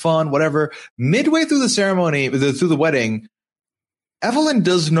having fun, whatever. Midway through the ceremony, through the wedding, Evelyn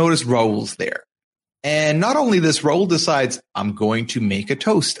does notice Raul's there. And not only this, Raul decides, I'm going to make a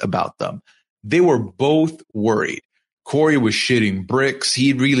toast about them. They were both worried. Corey was shitting bricks.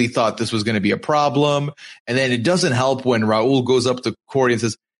 He really thought this was going to be a problem. And then it doesn't help when Raul goes up to Corey and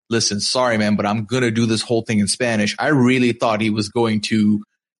says, listen, sorry, man, but I'm going to do this whole thing in Spanish. I really thought he was going to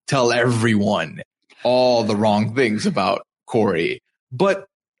tell everyone all the wrong things about Corey. But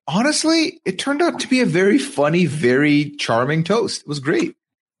honestly, it turned out to be a very funny, very charming toast. It was great.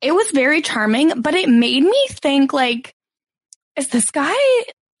 It was very charming, but it made me think, is this guy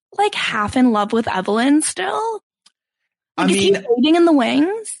half in love with Evelyn still? Is he waiting in the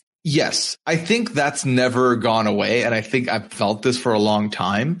wings? Yes, I think that's never gone away. And I think I've felt this for a long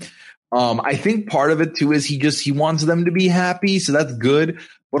time. I think part of it too is he wants them to be happy. So that's good.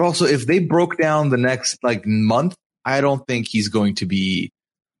 But also if they broke down the next month, I don't think he's going to be,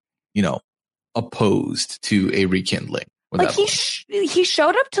 opposed to a rekindling. He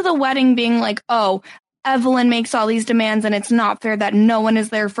showed up to the wedding being like, oh, Evelyn makes all these demands and it's not fair that no one is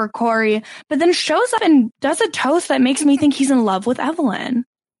there for Corey, but then shows up and does a toast that makes me think he's in love with Evelyn.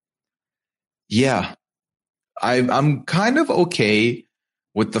 Yeah, I'm kind of okay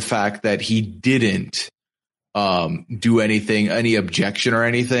with the fact that he didn't do anything, any objection or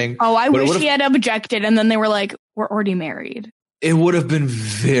anything. Oh, I wish he had objected and then they were like, we're already married. It would have been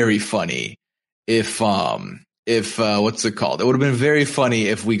very funny if what's it called? It would have been very funny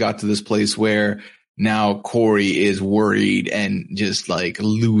if we got to this place where now Corey is worried and just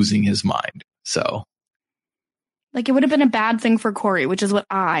losing his mind. So it would have been a bad thing for Corey, which is what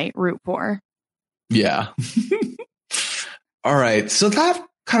I root for. Yeah. All right. So that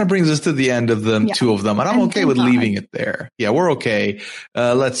kind of brings us to the end of the two of them. And I'm okay with leaving it there. Yeah, we're okay.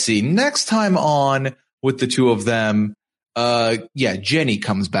 Let's see. Next time on with the two of them, Jenny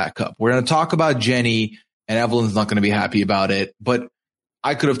comes back up. We're going to talk about Jenny, and Evelyn's not going to be happy about it. But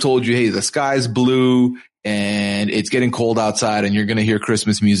I could have told you, hey, the sky's blue and it's getting cold outside and you're going to hear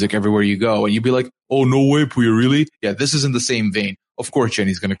Christmas music everywhere you go. And you'd be like, oh, no way, Puya, really? Yeah, this is in the same vein. Of course,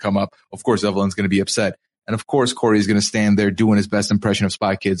 Jenny's going to come up. Of course, Evelyn's going to be upset. And of course, Corey's going to stand there doing his best impression of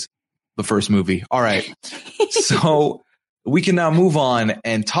Spy Kids, the first movie. All right. So we can now move on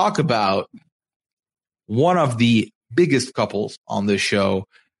and talk about one of the biggest couples on this show.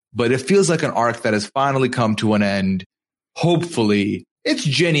 But it feels like an arc that has finally come to an end. Hopefully, it's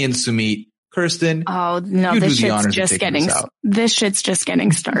Jenny and Sumit. Kirsten. Oh no, this shit's just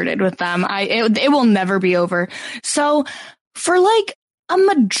getting started with them. It will never be over. So for a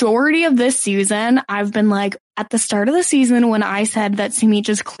majority of this season, I've been at the start of the season when I said that Sumit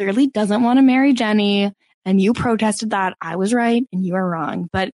just clearly doesn't want to marry Jenny and you protested that, I was right and you are wrong.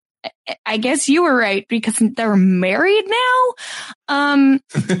 But I guess you were right because they're married now. I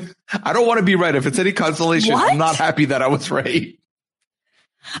don't want to be right. If it's any consolation, I'm not happy that I was right.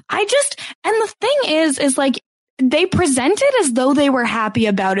 And the thing is they presented as though they were happy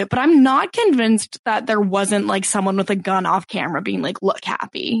about it, but I'm not convinced that there wasn't someone with a gun off camera being look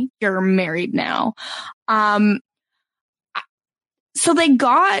happy, you're married now. So they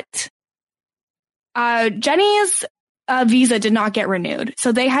got, Jenny's visa did not get renewed.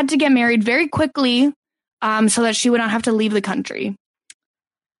 So they had to get married very quickly, so that she would not have to leave the country.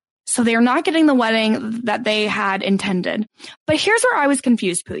 So they are not getting the wedding that they had intended. But here's where I was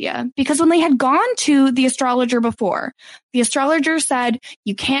confused, Puya, because when they had gone to the astrologer before, the astrologer said,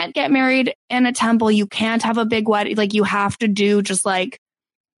 you can't get married in a temple. You can't have a big wedding. You have to do just a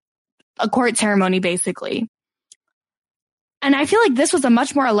court ceremony, basically. And I feel this was a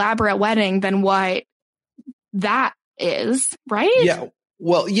much more elaborate wedding than what that is, right? Yeah.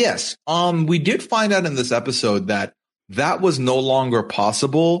 Well, yes. We did find out in this episode that was no longer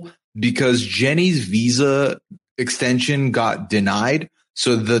possible because Jenny's visa extension got denied.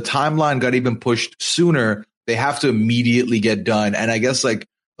 So the timeline got even pushed sooner. They have to immediately get done. And I guess the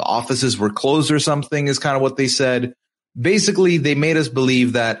offices were closed or something is kind of what they said. Basically, they made us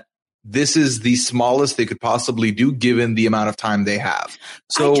believe that this is the smallest they could possibly do given the amount of time they have.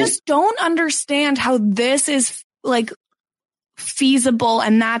 So I just don't understand how this is like feasible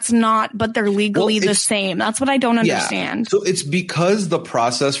and that's not, but they're legally the same. That's what I don't understand. So it's because the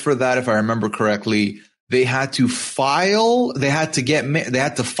process for that, if I remember correctly, they had to file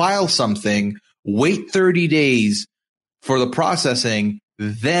something, wait 30 days for the processing,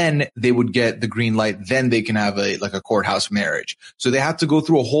 then they would get the green light, then they can have a courthouse marriage. So they have to go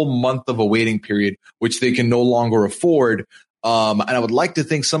through a whole month of a waiting period, which they can no longer afford. And I would like to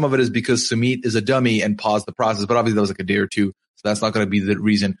think some of it is because Sumit is a dummy and paused the process, but obviously that was like a day or two. So that's not going to be the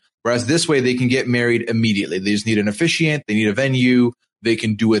reason. Whereas this way they can get married immediately. They just need an officiant. They need a venue. They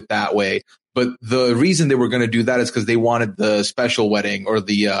can do it that way. But the reason they were going to do that is because they wanted the special wedding or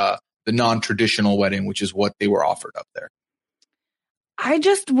the non-traditional wedding, which is what they were offered up there. I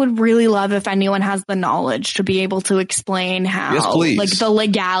just would really love if anyone has the knowledge to be able to explain how like the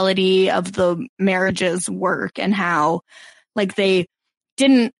legality of the marriages work and how like they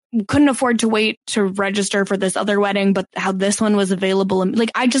couldn't afford to wait to register for this other wedding, but how this one was available. And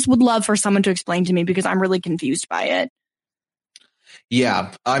like, I just would love for someone to explain to me because I'm really confused by it.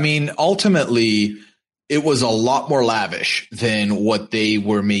 Yeah. I mean, ultimately it was a lot more lavish than what they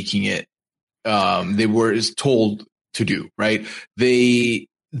were making it. They were told to do, right? They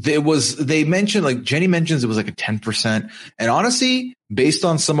mentioned, like Jenny mentions, it was like a 10%. And honestly, based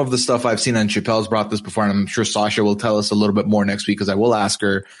on some of the stuff I've seen, and Chappelle's brought this before, and I'm sure Sasha will tell us a little bit more next week because I will ask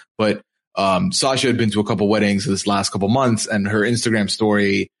her. But Sasha had been to a couple weddings this last couple months, and her Instagram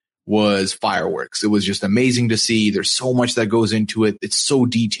story was fireworks. It was just amazing to see. There's so much that goes into it. It's so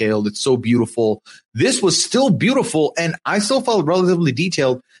detailed. It's so beautiful. This was still beautiful, and I still felt relatively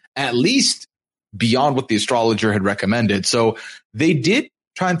detailed, at least beyond what the astrologer had recommended. So they did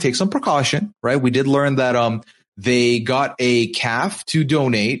try and take some precaution, right? We did learn that they got a calf to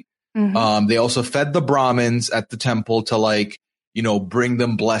donate. Mm-hmm. They also fed the Brahmins at the temple to bring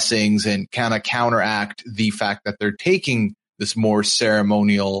them blessings and kind of counteract the fact that they're taking this more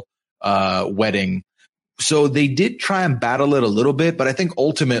ceremonial wedding. So they did try and battle it a little bit, but I think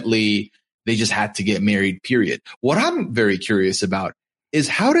ultimately they just had to get married, period. What I'm very curious about is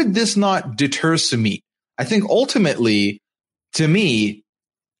how did this not deter Sumit? I think ultimately, to me,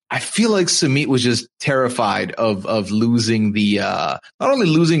 I feel like Sumit was just terrified of losing not only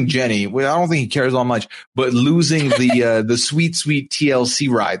losing Jenny, I don't think he cares all much, but losing the sweet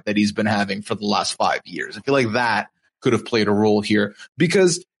TLC ride that he's been having for the last 5 years. I feel like that could have played a role here,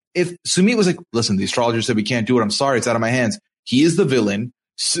 because if Sumit was like, listen, the astrologer said we can't do it. I'm sorry. It's out of my hands. He is the villain.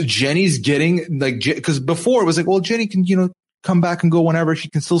 So Jenny's getting because before it was like, well, Jenny can, come back and go whenever. She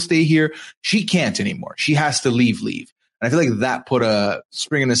can still stay here. She can't anymore. She has to leave. And I feel like that put a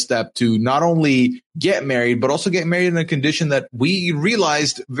spring in a step to not only get married, but also get married in a condition that we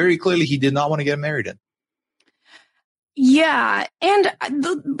realized very clearly he did not want to get married in. Yeah.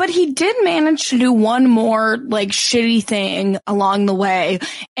 But he did manage to do one more shitty thing along the way,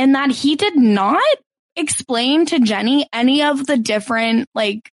 and that he did not explain to Jenny any of the different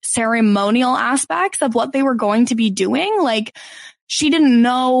ceremonial aspects of what they were going to be doing. She didn't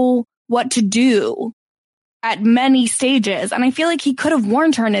know what to do at many stages. And I feel like he could have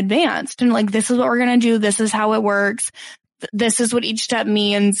warned her in advance and this is what we're going to do. This is how it works. This is what each step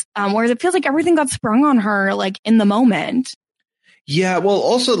means. Whereas it feels like everything got sprung on her in the moment. Yeah. Well,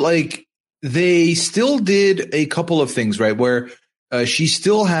 also they still did a couple of things, right? Where she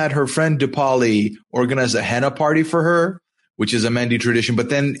still had her friend Dipali organize a henna party for her, which is a Mehndi tradition. But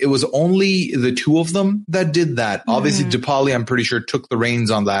then it was only the two of them that did that. Mm-hmm. Obviously, Dipali, I'm pretty sure, took the reins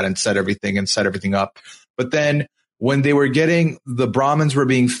on that and set everything up. But then when they were the Brahmins were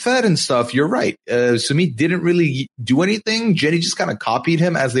being fed and stuff, you're right. Sumit didn't really do anything. Jenny just kind of copied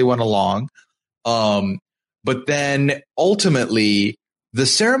him as they went along. But then ultimately, the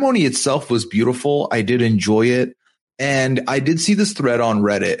ceremony itself was beautiful. I did enjoy it. And I did see this thread on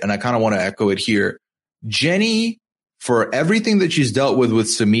Reddit, and I kind of want to echo it here. Jenny, for everything that she's dealt with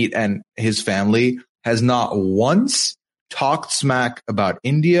Sumit and his family, has not once talked smack about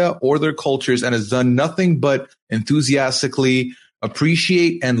India or their cultures, and has done nothing but enthusiastically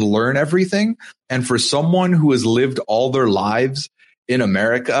appreciate and learn everything. And for someone who has lived all their lives in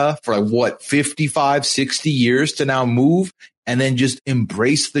America for 55, 60 years to now move and then just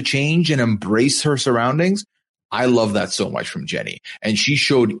embrace the change and embrace her surroundings, I love that so much from Jenny. And she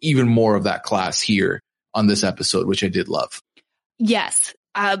showed even more of that class here on this episode, which I did love. Yes.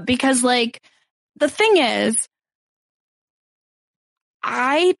 Because the thing is,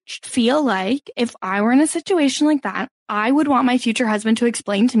 I feel like if I were in a situation like that, I would want my future husband to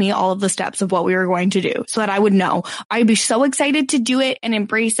explain to me all of the steps of what we were going to do so that I would know. I'd be so excited to do it and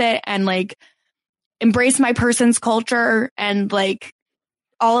embrace it and like embrace my person's culture and like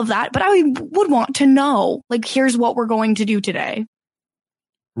all of that. But I would want to know, like, here's what we're going to do today.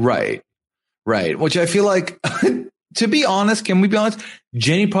 Right. Which I feel like, to be honest, can we be honest?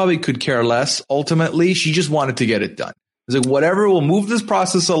 Jenny probably could care less. Ultimately, she just wanted to get it done. It's like, whatever, we'll move this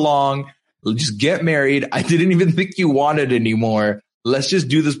process along. We'll just get married. I didn't even think you wanted anymore. Let's just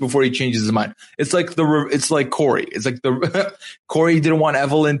do this before he changes his mind. It's like Corey. It's like Corey didn't want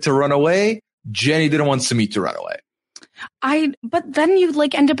Evelyn to run away. Jenny didn't want Sumit to run away. But then you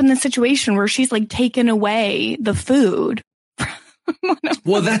like end up in the situation where she's like taken away the food.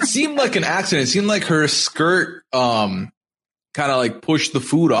 Well, that seemed like an accident. It seemed like her skirt, kind of like pushed the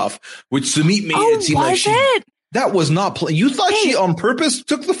food off, which Sumit made it seem like that was not you thought she on purpose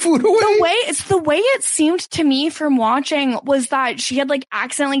took the food away? The way it seemed to me from watching was that she had like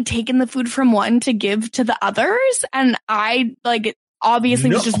accidentally taken the food from one to give to the others. And I like obviously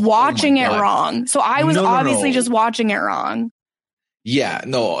was just watching it wrong. So I was obviously just watching it wrong. Yeah,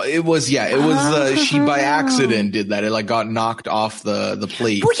 no, it was she by accident did that. It like got knocked off the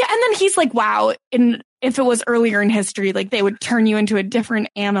plate. Well, yeah. And then he's like, wow. And if it was earlier in history, like they would turn you into a different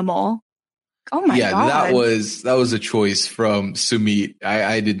animal. Oh my God. Yeah, that was a choice from Sumit.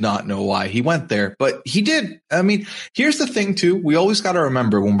 I did not know why he went there, but he did. I mean, here's the thing too. We always got to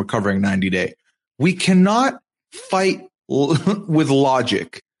remember when we're covering 90 Day, we cannot fight with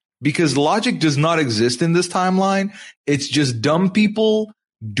logic because logic does not exist in this timeline. It's just dumb people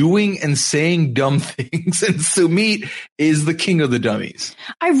doing and saying dumb things. And Sumit is the king of the dummies.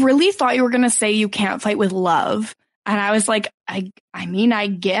 I really thought you were going to say you can't fight with love. And I was like, I mean, I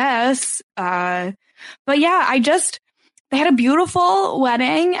guess. But yeah, they had a beautiful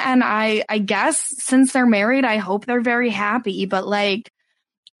wedding. And I guess since they're married, I hope they're very happy. But like,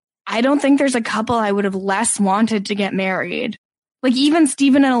 I don't think there's a couple I would have less wanted to get married. Like even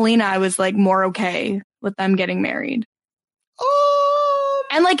Steven and Alina, I was like more okay with them getting married.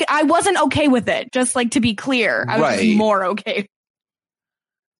 And like, I wasn't okay with it. Just like to be clear, I was more okay.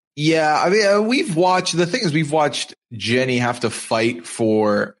 Yeah, I mean, we've watched Jenny have to fight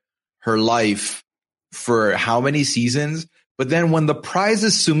for her life for how many seasons? But then when the prize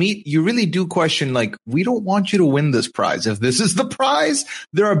is Sumit, you really do question, like, we don't want you to win this prize. If this is the prize,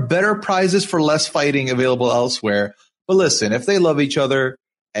 there are better prizes for less fighting available elsewhere. But listen, if they love each other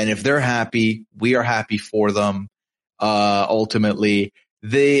and if they're happy, we are happy for them. Ultimately,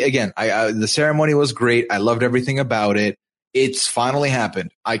 the ceremony was great. I loved everything about it. It's finally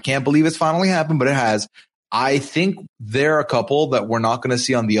happened. I can't believe it's finally happened, but it has. I think they're a couple that we're not going to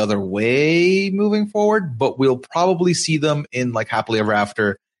see on the other way moving forward, but we'll probably see them in like Happily Ever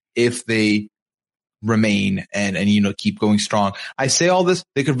After if they remain and keep going strong. I say all this,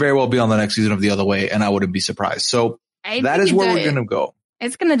 they could very well be on the next season of The Other Way, and I wouldn't be surprised. So that is where we're going to go.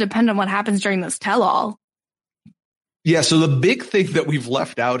 It's going to depend on what happens during this tell-all. Yeah, so the big thing that we've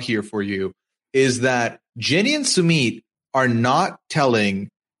left out here for you is that Jenny and Sumit are not telling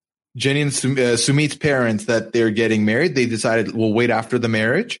Jenny and Sumit's parents that they're getting married. They decided we'll wait after the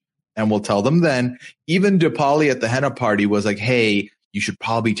marriage and we'll tell them then. Even Dipali at the henna party was like, hey, you should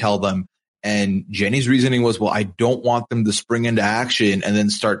probably tell them. And Jenny's reasoning was, well, I don't want them to spring into action and then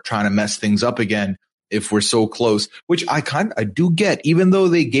start trying to mess things up again if we're so close, which I do get. Even though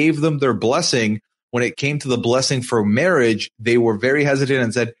they gave them their blessing, when it came to the blessing for marriage, they were very hesitant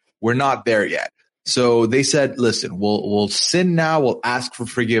and said, we're not there yet. So they said, listen, we'll sin now. We'll ask for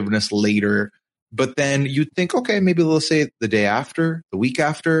forgiveness later. But then you think, okay, maybe they'll say it the day after, the week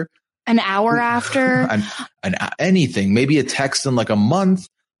after, an hour after, anything, maybe a text in like a month.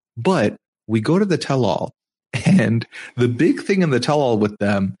 But we go to the tell-all, and the big thing in the tell-all with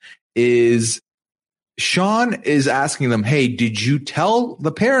them is Sean is asking them, hey, did you tell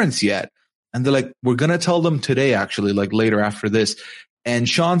the parents yet? And they're like, we're going to tell them today, actually, like later after this. And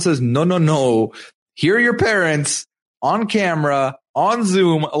Sean says, no. Here are your parents on camera, on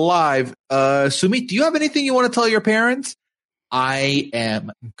Zoom, live. Sumit, do you have anything you want to tell your parents? I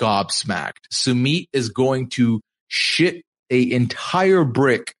am gobsmacked. Sumit is going to shit an entire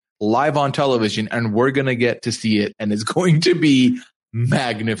brick live on television, and we're going to get to see it, and it's going to be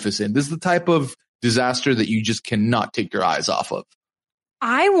magnificent. This is the type of disaster that you just cannot take your eyes off of.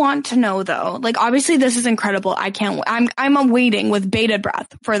 I want to know though, like obviously this is incredible. I'm waiting with bated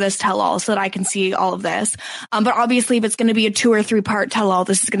breath for this tell-all so that I can see all of this. But obviously if it's going to be a 2 or 3 part tell-all,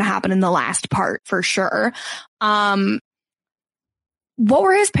 this is going to happen in the last part for sure. what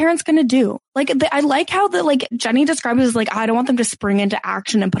were his parents going to do? Like, I like how Jenny described it as like, I don't want them to spring into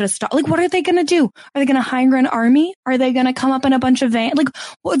action and put a stop. Like, what are they going to do? Are they going to hire an army? Are they going to come up in a bunch of vans? Like,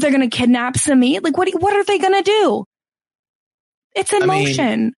 what, they're going to kidnap Samit? Like, what are they going to do? It's in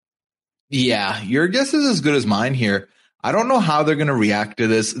motion. Yeah, your guess is as good as mine here. I don't know how they're going to react to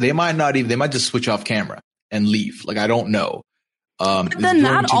this. They might just switch off camera and leave. Like, I don't know. But then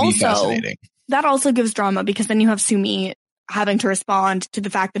that also gives drama, because then you have Sumit having to respond to the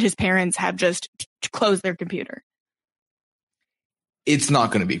fact that his parents have just closed their computer. It's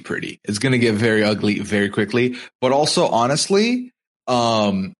not going to be pretty. It's going to get very ugly very quickly. But also, honestly,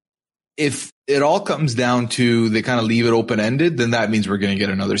 if it all comes down to they kind of leave it open-ended, then that means we're going to get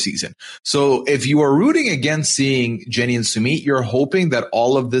another season. So if you are rooting against seeing Jenny and Sumit, you're hoping that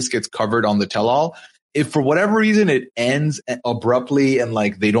all of this gets covered on the tell-all. If for whatever reason it ends abruptly and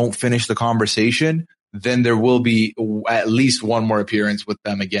like they don't finish the conversation, then there will be at least one more appearance with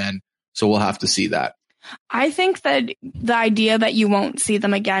them again. So we'll have to see that. I think that the idea that you won't see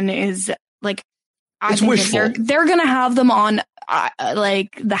them again is like, it's wishful. They're going to have them on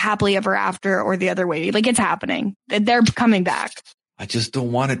like the Happily Ever After or the other way. Like, it's happening. They're coming back. I just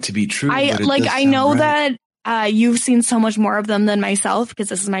don't want it to be true. I know that you've seen so much more of them than myself, because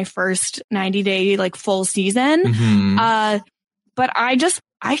this is my first 90-day like full season. Mm-hmm. But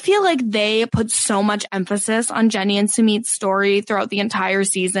I feel like they put so much emphasis on Jenny and Sumit's story throughout the entire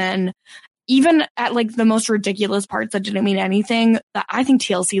season, even at like the most ridiculous parts that didn't mean anything. I think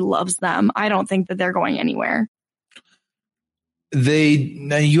TLC loves them. I don't think that they're going anywhere.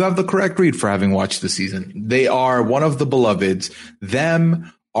 You have the correct read for having watched the season. They are one of the beloveds.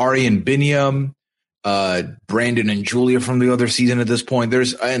 Them, Ari and Biniam, Brandon and Julia from the other season at this point.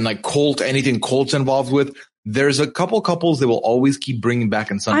 And like Colt, anything Colt's involved with. There's a couple couples they will always keep bringing back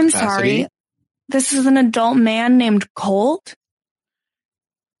in some capacity. I'm sorry. This is an adult man named Colt?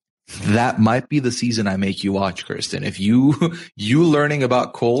 That might be the season I make you watch, Kirsten. If you learning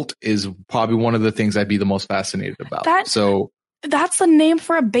about Colt is probably one of the things I'd be the most fascinated about. That's the name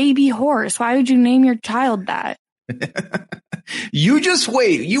for a baby horse. Why would you name your child that? You just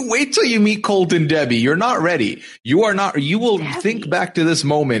wait. You wait till you meet Colt and Debbie. You're not ready. You are not. You will think back to this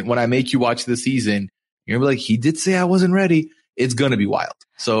moment when I make you watch the season. You're gonna be like, he did say I wasn't ready. It's going to be wild.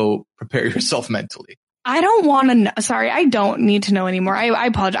 So prepare yourself mentally. I don't want to know. Sorry, I don't need to know anymore. I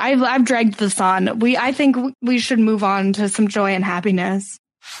apologize. I've dragged this on. I think we should move on to some joy and happiness.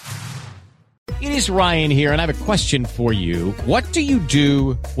 It is Ryan here, and I have a question for you. What do you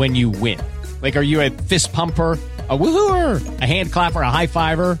do when you win? Like, are you a fist pumper, a woohooer, a hand clapper, a high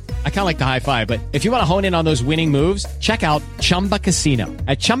fiver? I kind of like the high five, but if you want to hone in on those winning moves, check out Chumba Casino.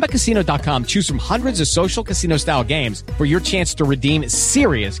 At ChumbaCasino.com, choose from hundreds of social casino style games for your chance to redeem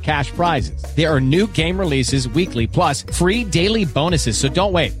serious cash prizes. There are new game releases weekly, plus free daily bonuses. So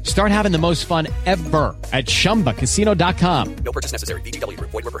don't wait. Start having the most fun ever at ChumbaCasino.com. No purchase necessary. VGW Group.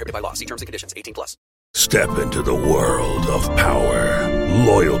 Void where prohibited by law. See terms and conditions. 18+. Step into the world of power,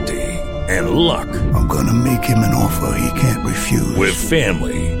 loyalty, and luck. I'm gonna make him an offer he can't refuse. With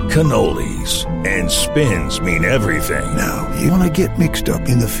family, cannolis, and spins mean everything. Now, you wanna get mixed up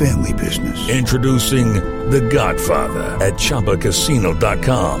in the family business. Introducing The Godfather at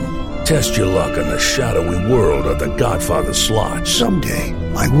ChumbaCasino.com. Test your luck in the shadowy world of The Godfather slot. Someday,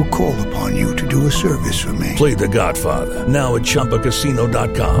 I will call upon you to do a service for me. Play The Godfather, now at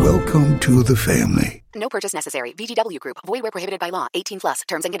ChumbaCasino.com. Welcome to the family. No purchase necessary. VGW Group. Void where prohibited by law. 18+.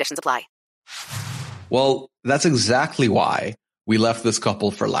 Terms and conditions apply. Well, that's exactly why we left this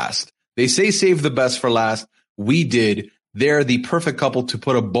couple for last. They say save the best for last. We did. They're the perfect couple to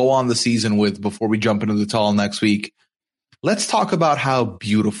put a bow on the season with before we jump into the tall next week. Let's talk about how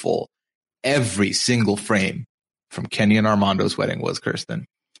beautiful every single frame from Kenny and Armando's wedding was, Kirsten.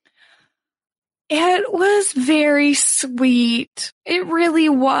 It was very sweet. It really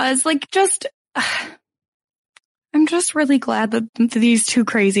was. Like, I'm just really glad that these two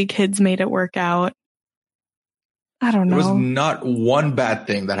crazy kids made it work out. I don't know. There was not one bad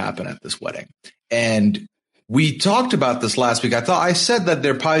thing that happened at this wedding. And we talked about this last week. I said that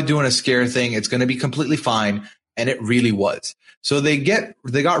they're probably doing a scare thing. It's going to be completely fine. And it really was. So they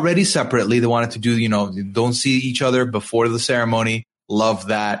got ready separately. They wanted to do, don't see each other before the ceremony. Love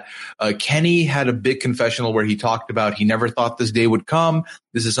that. Kenny had a big confessional where he talked about he never thought this day would come.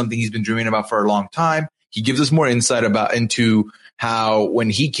 This is something he's been dreaming about for a long time. He gives us more insight into how when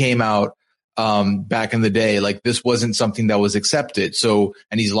he came out back in the day, like this wasn't something that was accepted. So,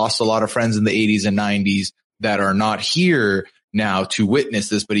 and he's lost a lot of friends in the 80s and 90s that are not here now to witness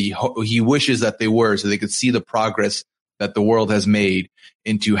this, but he wishes that they were, so they could see the progress that the world has made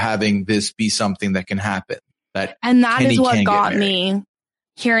into having this be something that can happen. that and that Kenny is what can get got married. me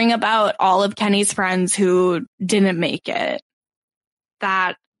hearing about all of Kenny's friends who didn't make it.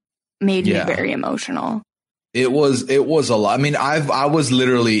 That made me very emotional. It was a lot. I mean, I was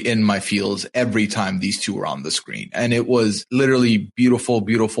literally in my feels every time these two were on the screen, and it was literally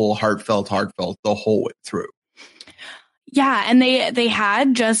beautiful, heartfelt the whole way through. Yeah, and they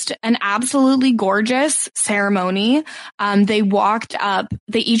had just an absolutely gorgeous ceremony. They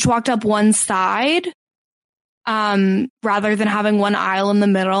each walked up one side, rather than having one aisle in the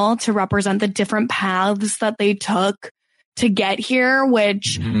middle to represent the different paths that they took to get here,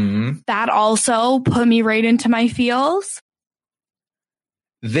 which that also put me right into my feels.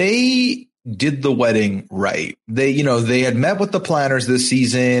 They did the wedding right. They had met with the planners this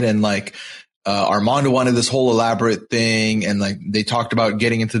season, and like Armando wanted this whole elaborate thing, and like they talked about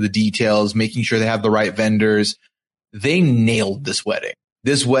getting into the details, making sure they have the right vendors. They nailed this wedding.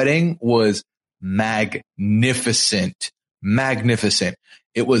 This wedding was magnificent.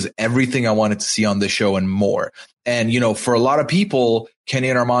 It was everything I wanted to see on the show and more. And, for a lot of people, Kenny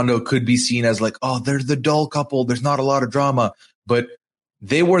and Armando could be seen as like, oh, they're the dull couple. There's not a lot of drama, but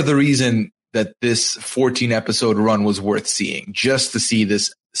they were the reason that this 14 episode run was worth seeing, just to see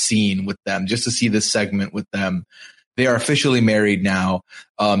this scene with them, just to see this segment with them. They are officially married now.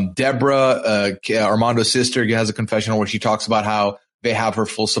 Deborah, Armando's sister, has a confessional where she talks about how they have her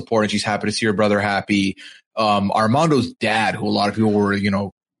full support and she's happy to see her brother happy. Armando's dad, who a lot of people were,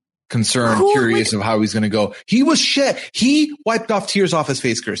 concerned, curious of how he's going to go. He was shit. He wiped off tears off his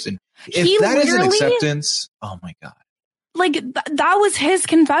face, Kirsten. If that isn't acceptance, oh my God. Like that was his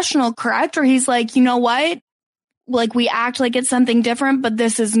confessional, correct? Or he's like, you know what? Like we act like it's something different, but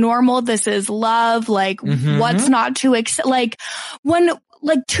this is normal. This is love. Like what's not to accept? Like when,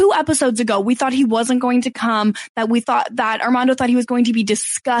 like 2 episodes ago, we thought he wasn't going to come, that Armando thought he was going to be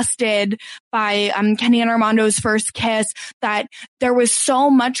disgusted by Kenny and Armando's first kiss, that there was so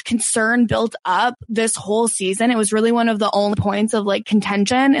much concern built up this whole season. It was really one of the only points of like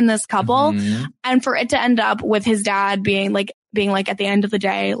contention in this couple. And for it to end up with his dad being like at the end of the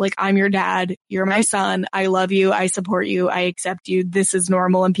day, like, I'm your dad, you're my son, I love you, I support you, I accept you, this is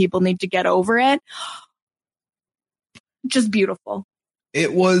normal and people need to get over it. Just beautiful.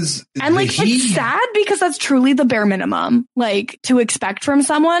 It was, and like it's sad because that's truly the bare minimum, like to expect from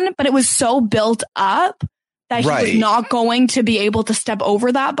someone. But it was so built up that he was not going to be able to step over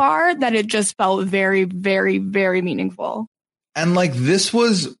that bar that it just felt very, very, very meaningful. And like this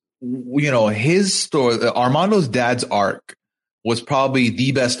was, his story. Armando's dad's arc was probably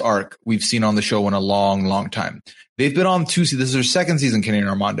the best arc we've seen on the show in a long, long time. They've been on 2 seasons. This is their second season, Kenny and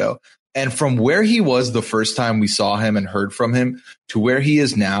Armando. And from where he was the first time we saw him and heard from him to where he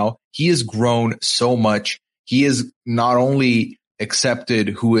is now, he has grown so much. He has not only accepted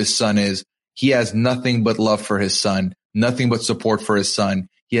who his son is, he has nothing but love for his son, nothing but support for his son.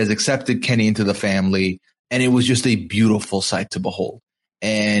 He has accepted Kenny into the family, and it was just a beautiful sight to behold.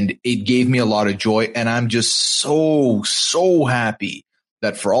 And it gave me a lot of joy. And I'm just so happy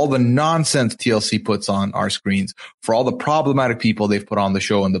that for all the nonsense TLC puts on our screens, for all the problematic people they've put on the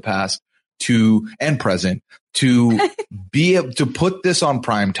show in the past and present, to be able to put this on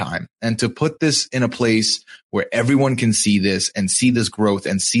prime time and to put this in a place where everyone can see this and see this growth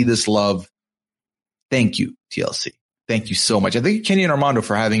and see this love. Thank you, TLC. Thank you so much. I thank Kenny and Armando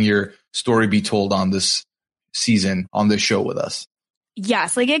for having your story be told on this season, on this show with us.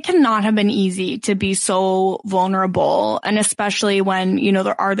 Yes, like it cannot have been easy to be so vulnerable, and especially when,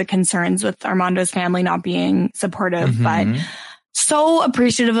 there are the concerns with Armando's family not being supportive, but so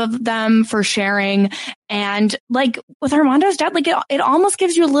appreciative of them for sharing. And like with Armando's dad, like it almost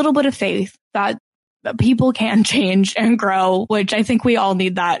gives you a little bit of faith that people can change and grow, which I think we all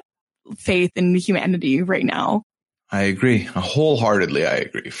need that faith in humanity right now. I agree. Wholeheartedly, I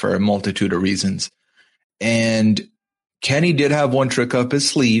agree for a multitude of reasons. And Kenny did have one trick up his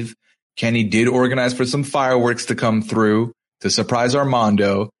sleeve. Kenny did organize for some fireworks to come through to surprise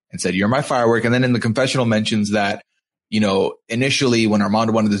Armando and said, "You're my firework." And then in the confessional mentions that, initially when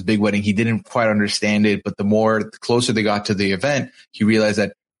Armando wanted this big wedding, he didn't quite understand it. But the closer they got to the event, he realized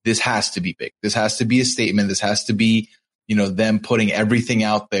that this has to be big. This has to be a statement. This has to be, them putting everything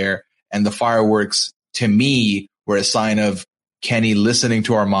out there. And the fireworks, to me, were a sign of Kenny listening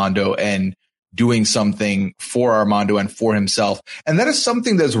to Armando and doing something for Armando and for himself. And that is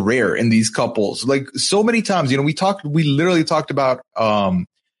something that's rare in these couples. Like so many times, we literally talked about,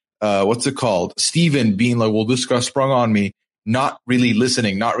 what's it called? Steven being like, well, this guy sprung on me, not really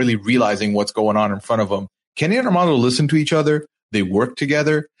listening, not really realizing what's going on in front of him. Kenny and Armando listen to each other. They work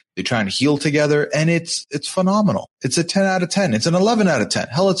together. They try and heal together. And it's phenomenal. It's a 10 out of 10. It's an 11 out of 10.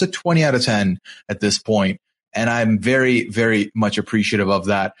 Hell, it's a 20 out of 10 at this point. And I'm very, very much appreciative of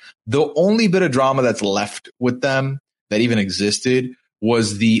that. The only bit of drama that's left with them that even existed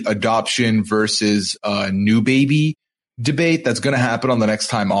was the adoption versus new baby debate that's going to happen on the next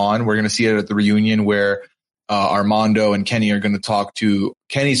time on. We're going to see it at the reunion where Armando and Kenny are going to talk to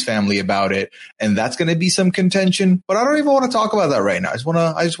Kenny's family about it. And that's going to be some contention, but I don't even want to talk about that right now. I just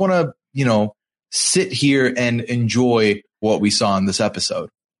want to, sit here and enjoy what we saw in this episode.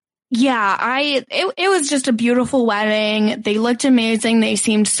 Yeah, it was just a beautiful wedding. They looked amazing. They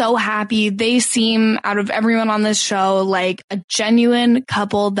seemed so happy. They seem, out of everyone on this show, like a genuine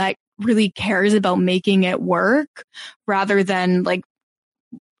couple that really cares about making it work rather than like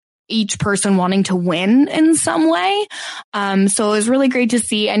each person wanting to win in some way. So it was really great to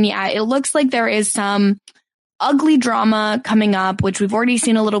see. And yeah, it looks like there is some ugly drama coming up, which we've already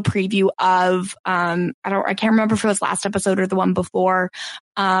seen a little preview of. I can't remember if it was last episode or the one before.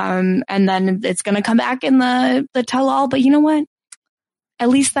 And then it's going to come back in the tell all, but you know what? At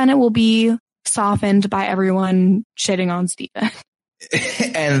least then it will be softened by everyone shitting on Steven.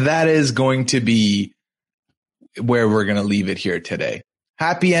 And that is going to be where we're going to leave it here today.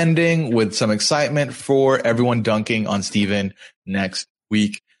 Happy ending with some excitement for everyone dunking on Steven next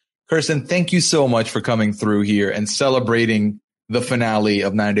week. Kirsten, thank you so much for coming through here and celebrating the finale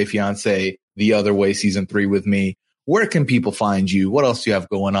of 90 Day Fiancé The Other Way Season 3 with me. Where can people find you? What else do you have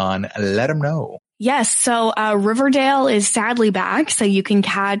going on? Let them know. Yes. So Riverdale is sadly back. So you can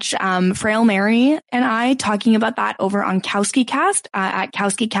catch Frail Mary and I talking about that over on KowskiCast at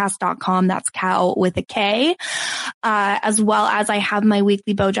KowskiCast.com. That's Cow with a K. As well as I have my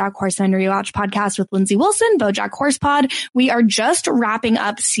weekly BoJack Horseman Rewatch podcast with Lindsay Wilson, BoJack Horse Pod. We are just wrapping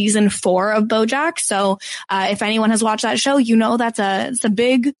up season 4 of BoJack. So if anyone has watched that show, that's it's a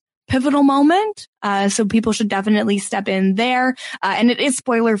big pivotal moment. So people should definitely step in there. And it is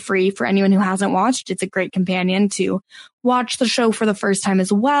spoiler free for anyone who hasn't watched. It's a great companion to watch the show for the first time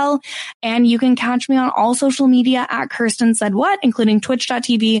as well. And you can catch me on all social media at Kirsten Said What, including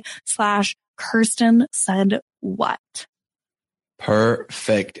twitch.tv/Kirsten Said What.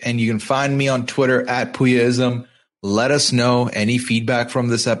 Perfect. And you can find me on Twitter at Puyaism. Let us know any feedback from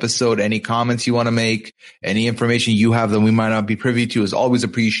this episode, any comments you want to make, any information you have that we might not be privy to is always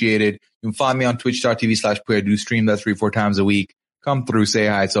appreciated. You can find me on twitch.tv/Puya. I do stream that 3-4 times a week. Come through, say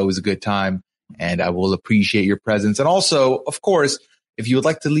hi. It's always a good time. And I will appreciate your presence. And also, of course, if you would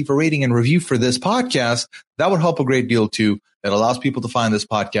like to leave a rating and review for this podcast, that would help a great deal too. It allows people to find this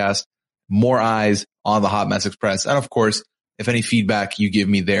podcast, more eyes on the Hot Mess Express. And of course, if any feedback you give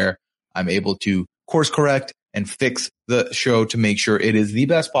me there, I'm able to course correct and fix the show to make sure it is the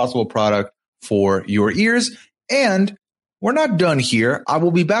best possible product for your ears. And we're not done here. I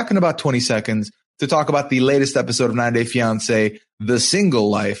will be back in about 20 seconds to talk about the latest episode of 90 Day Fiancé, The Single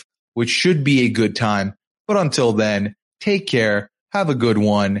Life, which should be a good time. But until then, take care. Have a good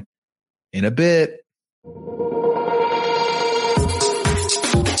one. In a bit.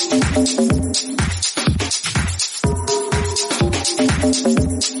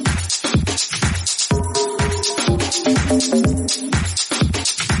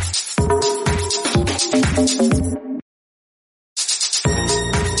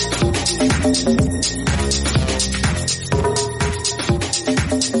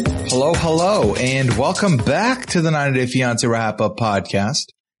 Hello, and welcome back to the 90 Day Fiancé Wrap-Up Podcast.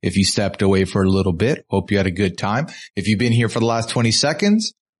 If you stepped away for a little bit, hope you had a good time. If you've been here for the last 20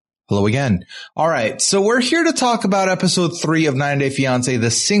 seconds, hello again. All right, so we're here to talk about episode 3 of 90 Day Fiancé,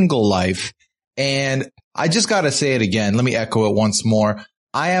 The Single Life. And I just got to say it again. Let me echo it once more.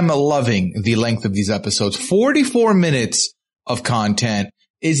 I am loving the length of these episodes. 44 minutes of content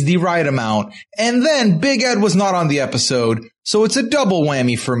is the right amount. And then Big Ed was not on the episode, so it's a double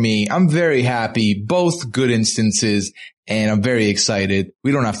whammy for me. I'm very happy. Both good instances, and I'm very excited.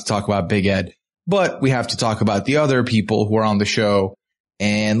 We don't have to talk about Big Ed, but we have to talk about the other people who are on the show.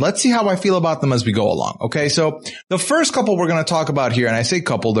 And let's see how I feel about them as we go along. Okay, so the first couple we're going to talk about here, and I say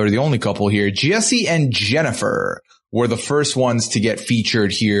couple, they're the only couple here, Jesse and Jennifer were the first ones to get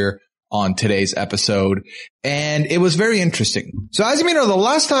featured here on today's episode. And it was very interesting. So as you may know, the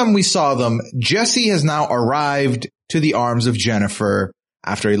last time we saw them, Jesse has now arrived to the arms of Jennifer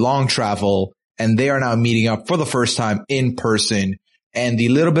after a long travel, and they are now meeting up for the first time in person. And the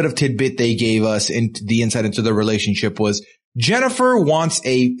little bit of tidbit they gave us into the insight into the relationship was Jennifer wants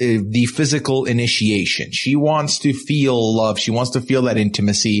the physical initiation. She wants to feel love. She wants to feel that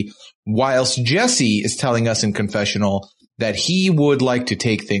intimacy, whilst Jesse is telling us in confessional that he would like to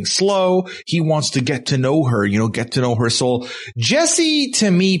take things slow. He wants to get to know her, get to know her soul. Jesse,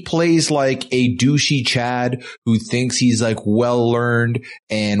 to me, plays like a douchey Chad who thinks he's like well-learned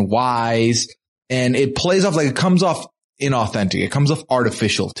and wise and it plays off like it comes off inauthentic. It comes off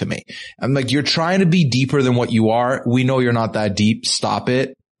artificial to me. I'm like, you're trying to be deeper than what you are. We know you're not that deep. Stop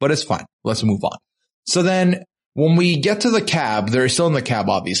it. But it's fine. Let's move on. So then when we get to the cab, they're still in the cab,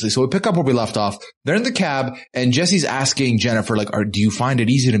 obviously. So we pick up where we left off. They're in the cab and Jesse's asking Jennifer, like, do you find it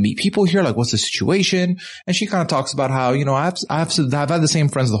easy to meet people here? Like, what's the situation? And she kind of talks about how, you know, I've had the same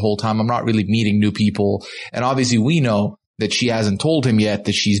friends the whole time. I'm not really meeting new people. And obviously we know that she hasn't told him yet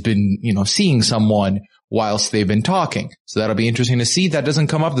that she's been, you know, seeing someone whilst they've been talking. So that'll be interesting to see. That doesn't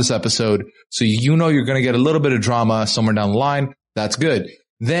come up this episode. So you know you're going to get a little bit of drama somewhere down the line. That's good.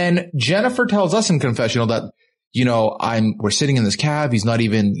 Then Jennifer tells us in confessional that, you know, we're sitting in this cab. He's not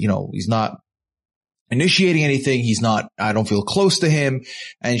even, you know, he's not initiating anything. I don't feel close to him.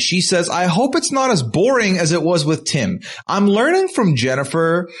 And she says, I hope it's not as boring as it was with Tim. I'm learning from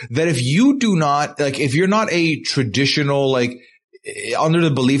Jennifer that if you're not a traditional, like, under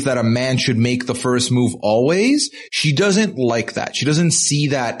the belief that a man should make the first move always, she doesn't like that. She doesn't see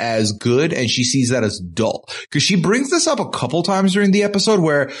that as good, and she sees that as dull. Because she brings this up a couple times during the episode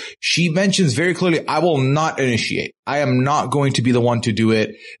where she mentions very clearly, I will not initiate. I am not going to be the one to do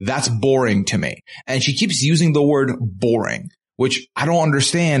it. That's boring to me. And she keeps using the word boring, which I don't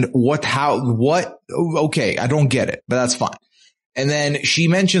understand okay, I don't get it, but that's fine. And then she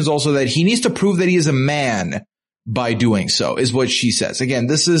mentions also that he needs to prove that he is a man by doing so, is what she says. Again,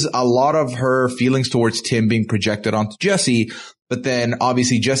 this is a lot of her feelings towards Tim being projected onto Jesse, but then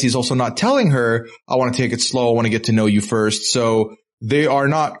obviously Jesse's also not telling her, I want to take it slow, I want to get to know you first. So they are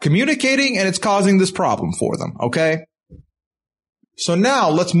not communicating, and it's causing this problem for them, okay? So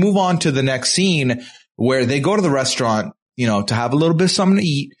now let's move on to the next scene where they go to the restaurant, you know, to have a little bit of something to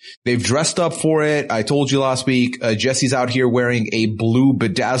eat. They've dressed up for it. I told you last week, Jesse's out here wearing a blue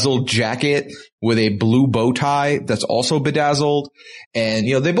bedazzled jacket with a blue bow tie that's also bedazzled. And,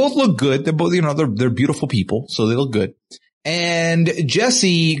 you know, they both look good. They're both, you know, they're beautiful people, so they look good. And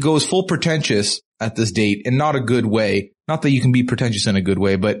Jesse goes full pretentious at this date in not a good way. Not that you can be pretentious in a good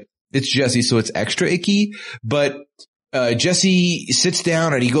way, but it's Jesse, so it's extra icky. But Jesse sits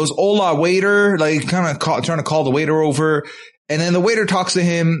down and he goes, hola, waiter, like kind of trying to call the waiter over. And then the waiter talks to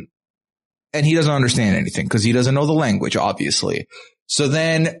him and he doesn't understand anything because he doesn't know the language, obviously. So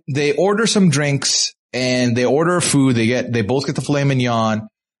then they order some drinks and they order food. They both get the filet mignon,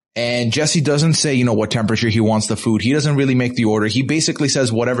 and Jesse doesn't say, you know, what temperature he wants the food. He doesn't really make the order. He basically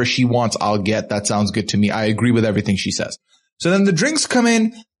says, whatever she wants, I'll get. That sounds good to me. I agree with everything she says. So then the drinks come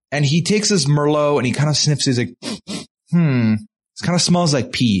in and he takes his Merlot and he kind of sniffs. He's like, it kind of smells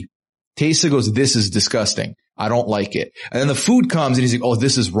like pee. Tastes it, goes, this is disgusting. I don't like it. And then the food comes and he's like, oh,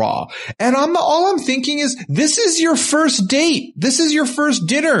 this is raw. And all I'm thinking is, this is your first date. This is your first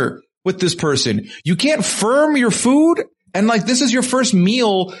dinner with this person. You can't firm your food. And like, this is your first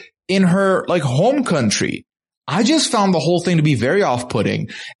meal in her like home country. I just found the whole thing to be very off-putting.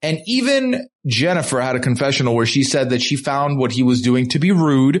 And even Jennifer had a confessional where she said that she found what he was doing to be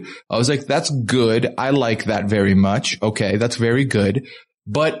rude. I was like, that's good. I like that very much. Okay, that's very good.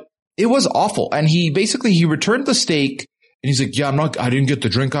 But it was awful. And he returned the steak and he's like, yeah, I didn't get the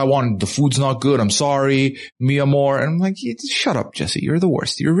drink I wanted. The food's not good. I'm sorry, mi amor. And I'm like, shut up, Jesse. You're the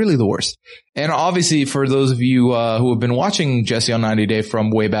worst. You're really the worst. And obviously for those of you who have been watching Jesse on 90 Day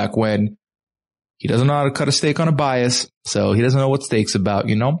from way back when, he doesn't know how to cut a steak on a bias. So he doesn't know what steak's about,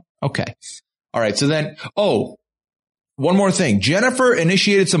 you know? Okay. All right. So then, one more thing. Jennifer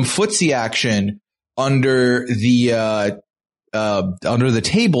initiated some footsie action under the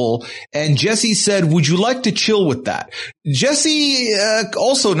table, and Jesse said, would you like to chill with that? Jesse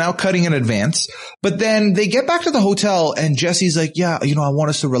also now cutting in advance, but then they get back to the hotel and Jesse's like, yeah, you know, I want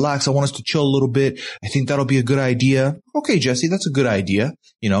us to relax. I want us to chill a little bit. I think that'll be a good idea. Okay, Jesse, that's a good idea.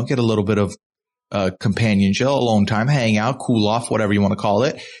 You know, get a little bit of companionship, alone time, hang out, cool off, whatever you want to call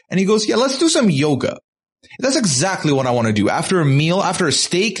it. And he goes, yeah, let's do some yoga. That's exactly what I want to do. After a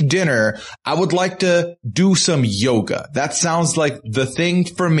steak dinner, I would like to do some yoga. That sounds like the thing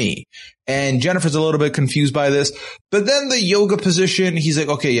for me. And Jennifer's a little bit confused by this. But then the yoga position, he's like,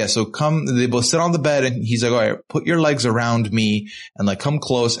 okay, yeah, so come, they both sit on the bed and he's like, all right, put your legs around me and like come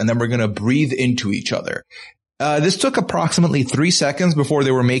close and then we're going to breathe into each other. This took approximately 3 seconds before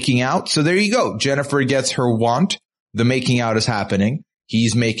they were making out. So there you go. Jennifer gets her want. The making out is happening.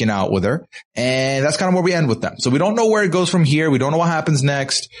 He's making out with her. And that's kind of where we end with them. So we don't know where it goes from here. We don't know what happens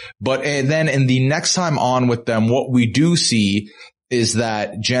next. But then in the next time on with them, what we do see is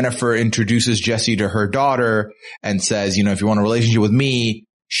that Jennifer introduces Jesse to her daughter and says, you know, if you want a relationship with me,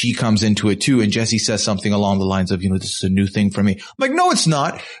 she comes into it too. And Jesse says something along the lines of, you know, this is a new thing for me. I'm like, no, it's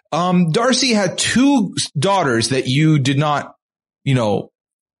not. Darcy had 2 daughters that you did not, you know,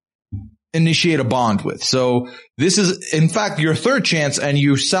 initiate a bond with. So this is, in fact, your third chance, and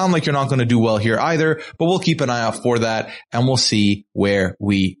you sound like you're not going to do well here either, but we'll keep an eye out for that and we'll see where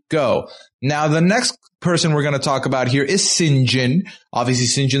we go. Now, the next person we're going to talk about here is Sinjin. Obviously,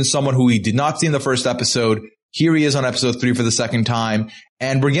 Sinjin's someone who we did not see in the first episode. Here he is on episode 3 for the second time,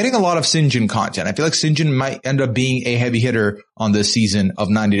 and we're getting a lot of Sinjin content. I feel like Sinjin might end up being a heavy hitter on this season of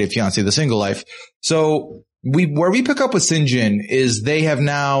 90 Day Fiancé, The Single Life. So where we pick up with Sinjin is they have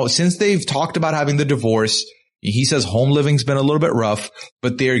now, since they've talked about having the divorce, he says home living's been a little bit rough,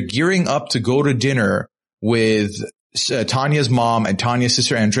 but they're gearing up to go to dinner with Tanya's mom and Tanya's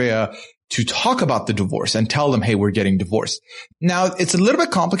sister Andrea to talk about the divorce and tell them, hey, we're getting divorced. Now, it's a little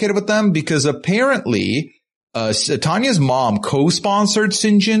bit complicated with them because apparently Tanya's mom co-sponsored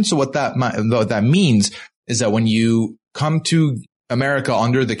Sinjin. So what that means is that when you come to America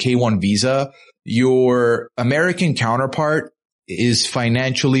under the K-1 visa, your American counterpart is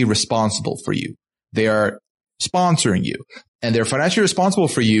financially responsible for you. They are sponsoring you, and they're financially responsible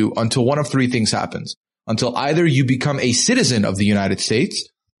for you until one of three things happens. Until either you become a citizen of the United States,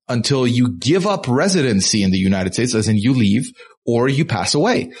 until you give up residency in the United States, as in you leave, or you pass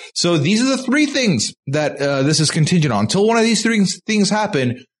away. So these are the three things that this is contingent on. Until one of these three things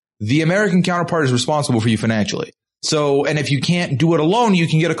happen, the American counterpart is responsible for you financially. So, and if you can't do it alone, you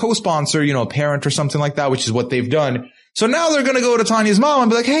can get a co-sponsor, a parent or something like that, which is what they've done. So now they're going to go to Tanya's mom and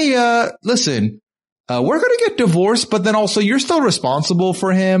be like, hey, listen, we're going to get divorced, but then also you're still responsible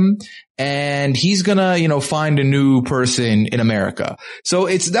for him, and he's going to, find a new person in America. So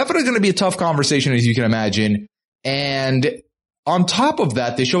it's definitely going to be a tough conversation, as you can imagine. And on top of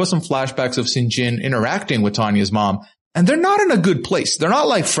that, they show us some flashbacks of Sinjin interacting with Tanya's mom, and they're not in a good place. They're not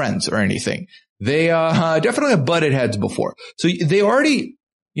like friends or anything. They definitely have butted heads before. So they already,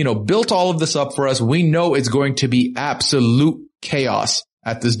 built all of this up for us. We know it's going to be absolute chaos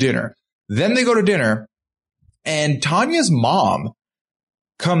at this dinner. Then they go to dinner, and Tanya's mom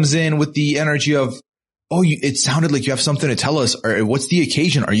comes in with the energy of, oh, it sounded like you have something to tell us. Or what's the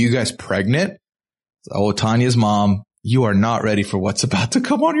occasion? Are you guys pregnant? Oh, Tanya's mom, you are not ready for what's about to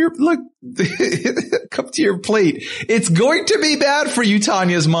come on your, come to your plate. It's going to be bad for you,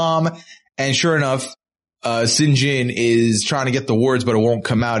 Tanya's mom. And sure enough, Sinjin is trying to get the words, but it won't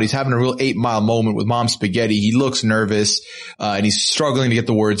come out. He's having a real 8 Mile moment with Mom Spaghetti. He looks nervous, and he's struggling to get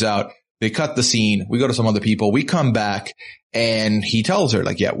the words out. They cut the scene. We go to some other people. We come back, and he tells her,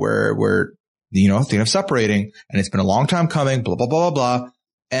 yeah, we're thinking of separating, and it's been a long time coming, blah, blah, blah, blah, blah.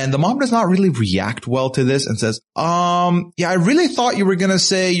 And the mom does not really react well to this and says, yeah, I really thought you were going to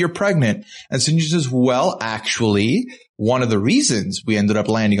say you're pregnant. And Sinjin says, well, actually, one of the reasons we ended up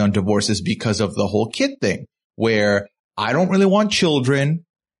landing on divorce is because of the whole kid thing, where I don't really want children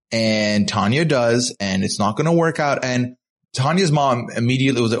and Tanya does, and it's not going to work out. And Tanya's mom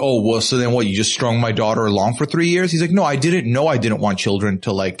immediately was like, oh, well, so then what? You just strung my daughter along for 3 years? He's like, no, I didn't know I didn't want children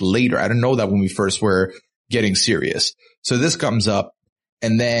till later. I didn't know that when we first were getting serious. So this comes up.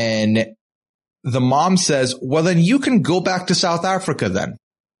 And then the mom says, well, then you can go back to South Africa then,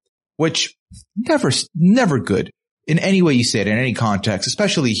 which never good in any way you say it, in any context,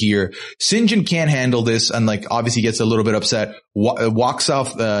 especially here. Sinjin can't handle this and obviously gets a little bit upset, walks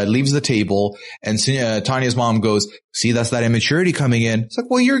off, leaves the table, and Tanya's mom goes, see, that's that immaturity coming in. It's like,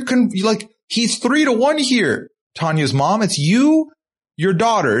 well, he's 3-1 here, Tanya's mom. It's you, your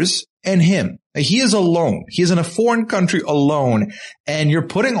daughters, and him. He is alone. He is in a foreign country alone, and you're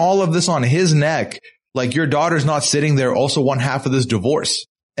putting all of this on his neck. Your daughter's not sitting there also one half of this divorce.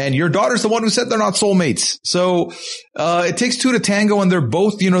 And your daughter's the one who said they're not soulmates. So, it takes two to tango, and they're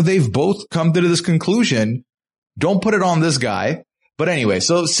both, they've both come to this conclusion. Don't put it on this guy. But anyway,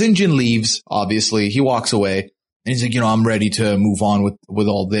 so Sinjin leaves, obviously. He walks away. And he's like, I'm ready to move on with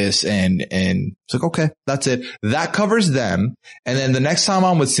all this. And it's like, okay, that's it. That covers them. And then the next time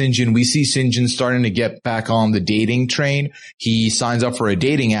I'm with Sinjin, we see Sinjin starting to get back on the dating train. He signs up for a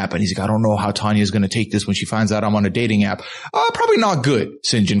dating app, and he's like, I don't know how Tanya's going to take this when she finds out I'm on a dating app. Probably not good,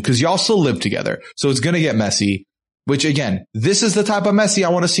 Sinjin, because y'all still live together. So it's going to get messy, which again, this is the type of messy I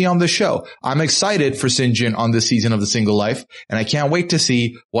want to see on this show. I'm excited for Sinjin on this season of The Single Life, and I can't wait to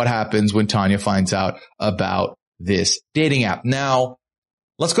see what happens when Tanya finds out about this dating app. Now,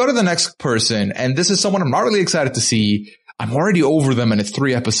 let's go to the next person. And this is someone I'm not really excited to see. I'm already over them, and it's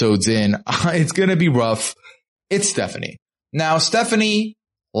 3 episodes in. It's going to be rough. It's Stephanie. Now, Stephanie,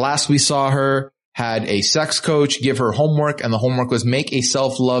 last we saw her, had a sex coach give her homework, and the homework was make a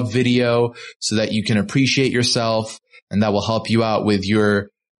self-love video so that you can appreciate yourself, and that will help you out with your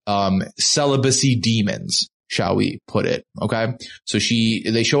celibacy demons. shall we put it. Okay. So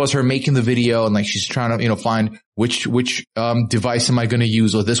they show us her making the video and like she's trying to, find which device am I going to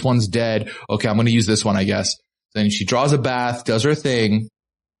use? Oh, this one's dead. Okay. I'm going to use this one, I guess. Then she draws a bath, does her thing.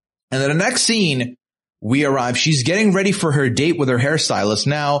 And then the next scene, we arrive. She's getting ready for her date with her hairstylist.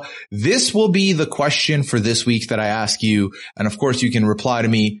 Now, this will be the question for this week that I ask you. And of course, you can reply to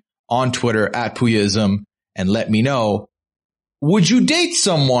me on Twitter at Puyaism and let me know. Would you date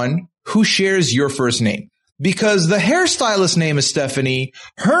someone who shares your first name? Because the hairstylist name is Stephanie,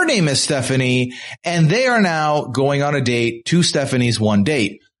 her name is Stephanie, and they are now going on a date to Stephanie's one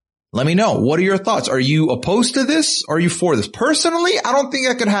date. Let me know. What are your thoughts? Are you opposed to this? Or are you for this? Personally, I don't think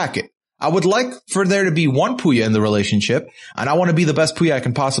I could hack it. I would like for there to be one Puya in the relationship, and I want to be the best Puya I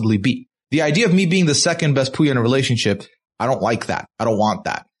can possibly be. The idea of me being the second best Puya in a relationship, I don't like that. I don't want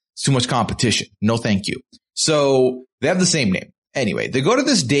that. It's too much competition. No, thank you. So they have the same name. Anyway, they go to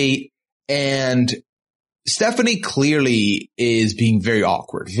this date, and Stephanie clearly is being very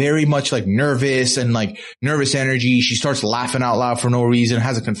awkward, very much like nervous and like nervous energy. She starts laughing out loud for no reason,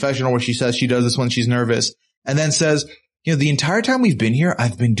 has a confessional where she says she does this when she's nervous, and then says, the entire time we've been here,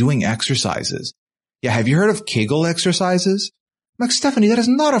 I've been doing exercises. Yeah, have you heard of Kegel exercises? I'm like, Stephanie, that is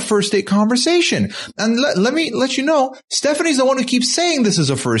not a first date conversation. And let me let you know, Stephanie's the one who keeps saying this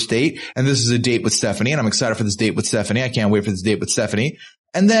is a first date, and this is a date with Stephanie, and I'm excited for this date with Stephanie. I can't wait for this date with Stephanie.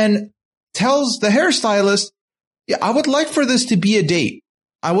 And then tells the hairstylist, yeah, I would like for this to be a date.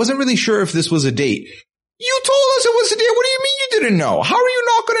 I wasn't really sure if this was a date. You told us it was a date. What do you mean you didn't know? How are you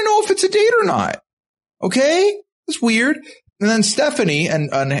not going to know if it's a date or not? Okay? It's weird. And then Stephanie, and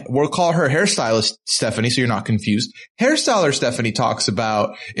we'll call her hairstylist Stephanie so you're not confused. Hairstyler Stephanie talks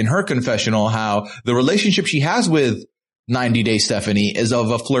about in her confessional how the relationship she has with 90 Day Stephanie is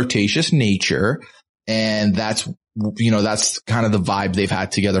of a flirtatious nature. And that's kind of the vibe they've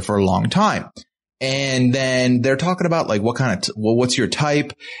had together for a long time. And then they're talking about like what's your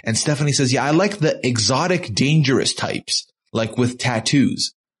type? And Stephanie says, yeah, I like the exotic, dangerous types, like with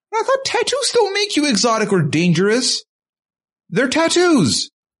tattoos. And I thought tattoos don't make you exotic or dangerous. They're tattoos.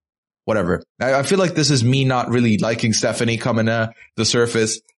 Whatever. I feel like this is me not really liking Stephanie coming to the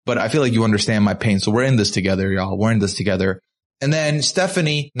surface, but I feel like you understand my pain. So we're in this together, y'all. We're in this together. And then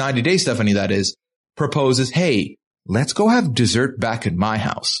Stephanie, 90 Day Stephanie, that is, proposes, hey, let's go have dessert back at my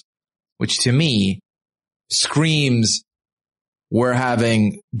house, which to me screams we're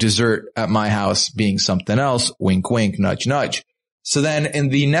having dessert at my house being something else. Wink, wink, nudge, nudge. So then in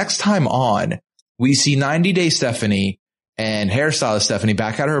the next time on, we see 90 Day Stephanie and hairstylist Stephanie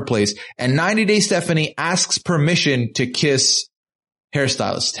back at her place, and 90 Day Stephanie asks permission to kiss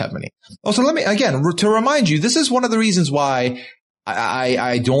hairstylist Stephanie. Also, let me, again, to remind you, this is one of the reasons why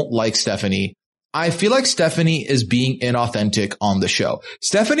I don't like Stephanie. I feel like Stephanie is being inauthentic on the show.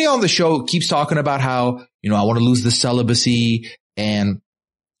 Stephanie on the show keeps talking about how, I want to lose the celibacy, and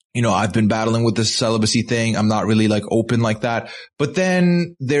I've been battling with this celibacy thing. I'm not really like open like that. But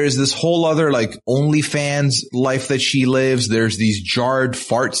then there's this whole other like OnlyFans life that she lives. There's these jarred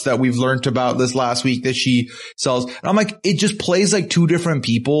farts that we've learned about this last week that she sells. And I'm like, it just plays like two different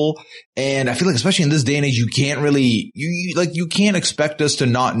people. And I feel like especially in this day and age, you can't really, you can't expect us to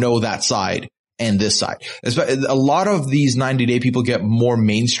not know that side and this side. A lot of these 90 Day people get more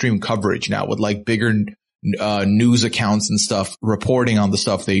mainstream coverage now with like bigger news accounts and stuff reporting on the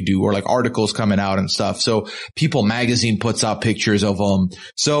stuff they do, or like articles coming out and stuff. So People Magazine puts out pictures of them.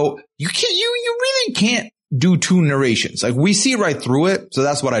 So you really can't do two narrations. Like we see right through it. So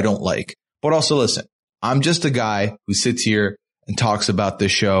that's what I don't like. But also listen, I'm just a guy who sits here and talks about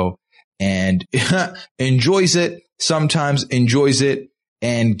this show and enjoys it, sometimes enjoys it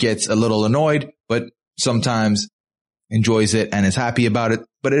and gets a little annoyed, but sometimes enjoys it and is happy about it.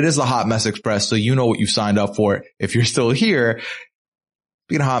 But it is a Hot Mess Express, so you know what you've signed up for if you're still here.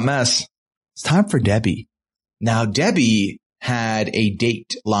 Speaking of hot mess, it's time for Debbie. Now, Debbie had a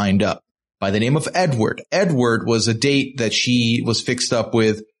date lined up by the name of Edward. Edward was a date that she was fixed up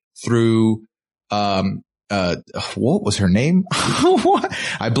with through, what was her name?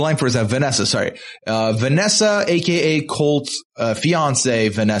 I blanked for that. Vanessa, sorry. Vanessa, aka Colt's fiance,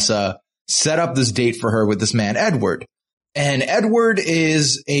 Vanessa, set up this date for her with this man, Edward. And Edward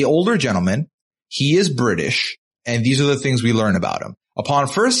is an older gentleman. He is British. And these are the things we learn about him. Upon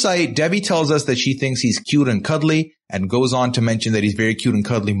first sight, Debbie tells us that she thinks he's cute and cuddly, and goes on to mention that he's very cute and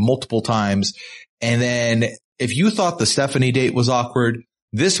cuddly multiple times. And then if you thought the Stephanie date was awkward,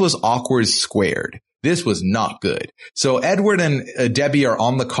 this was awkward squared. This was not good. So Edward and Debbie are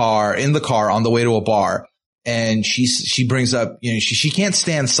in the car on the way to a bar. And she brings up, she can't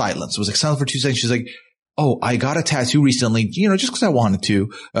stand silence. It was like silent for 2 seconds. She's like, oh, I got a tattoo recently, just because I wanted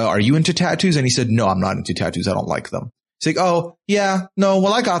to. Are you into tattoos? And he said, no, I'm not into tattoos. I don't like them. He's like, oh, yeah, no,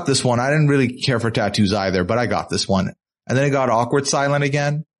 well, I got this one. I didn't really care for tattoos either, but I got this one. And then it got awkward silent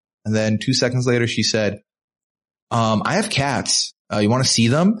again. And then 2 seconds later, she said, I have cats. You want to see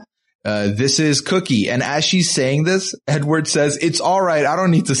them? This is Cookie. And as she's saying this, Edward says, it's all right. I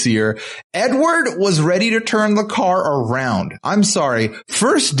don't need to see her. Edward was ready to turn the car around. I'm sorry.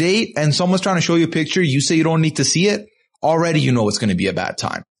 First date and someone's trying to show you a picture. You say you don't need to see it. Already, you know it's going to be a bad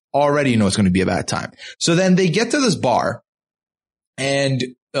time. So then they get to this bar and,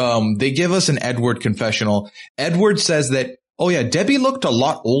 they give us an Edward confessional. Edward says that, oh yeah, Debbie looked a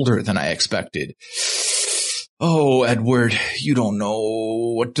lot older than I expected. Oh, Edward, you don't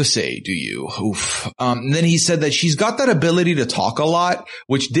know what to say, do you? Oof. And then he said that she's got that ability to talk a lot,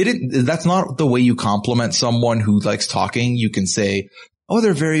 that's not the way you compliment someone who likes talking. You can say, oh,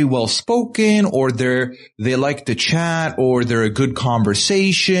 they're very well spoken, or they like to chat, or they're a good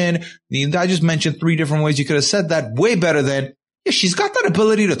conversation. I just mentioned 3 different ways you could have said that. Way better than, yeah, she's got that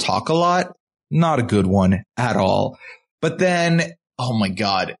ability to talk a lot. Not a good one at all. But then, oh my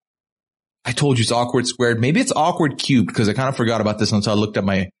God. I told you it's awkward squared. Maybe it's awkward cubed because I kind of forgot about this until I looked at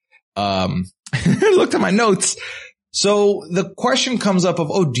my, notes. So the question comes up of,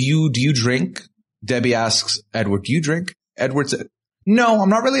 oh, do you drink? Debbie asks Edward, do you drink? Edward said, no, I'm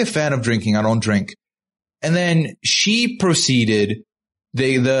not really a fan of drinking. I don't drink. And then she proceeded,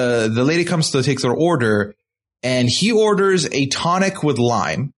 the lady comes to take their order and he orders a tonic with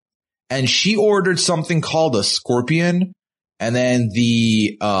lime and she ordered something called a Scorpion. And then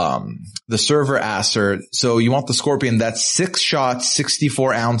the server asked her, so you want the Scorpion? That's 6 shots,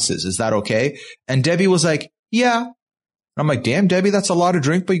 64 ounces. Is that okay? And Debbie was like, yeah. I'm like, damn, Debbie, that's a lot of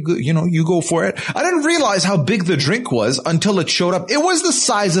drink, but you go for it. I didn't realize how big the drink was until it showed up. It was the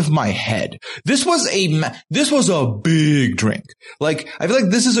size of my head. This was a big drink. Like, I feel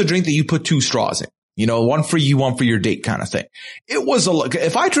like this is a drink that you put 2 straws in. One for you, one for your date kind of thing. It was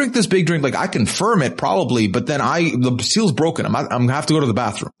if I drink this big drink, like I can firm it probably, but then the seal's broken. I'm gonna have to go to the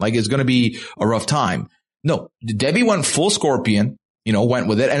bathroom. Like it's going to be a rough time. No, Debbie went full Scorpion, went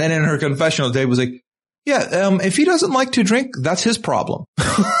with it. And then in her confessional, Debbie was like, yeah, if he doesn't like to drink, that's his problem.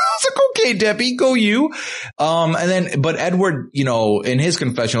 I was like, okay, Debbie, go you. But Edward, in his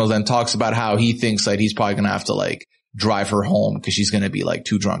confessional then talks about how he thinks that he's probably going to have to drive her home because she's going to be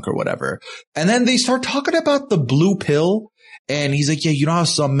too drunk or whatever. And then they start talking about the blue pill. And he's like, yeah, you know how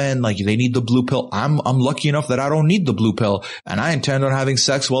some men, they need the blue pill. I'm lucky enough that I don't need the blue pill. And I intend on having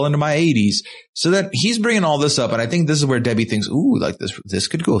sex well into my 80s. So then he's bringing all this up. And I think this is where Debbie thinks, ooh, this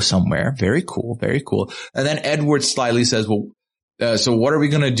could go somewhere. Very cool. Very cool. And then Edward slyly says, well, so what are we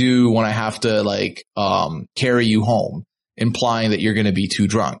going to do when I have to carry you home? Implying that you're going to be too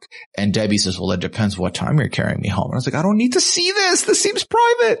drunk. And Debbie says, well, it depends what time you're carrying me home. And I was like, I don't need to see this. This seems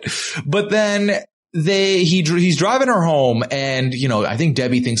private. But then he's driving her home and, I think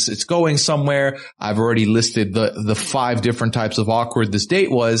Debbie thinks it's going somewhere. I've already listed the 5 different types of awkward this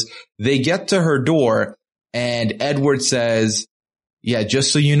date was. They get to her door and Edward says, yeah,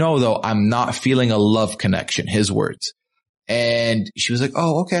 just so you know, though, I'm not feeling a love connection, his words. And she was like,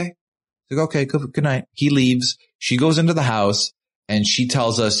 oh, okay. Like, okay, good night. He leaves. She goes into the house and she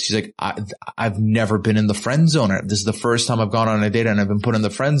tells us, she's like, I've never been in the friend zone. This is the first time I've gone on a date and I've been put in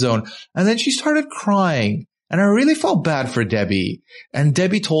the friend zone. And then she started crying and I really felt bad for Debbie. And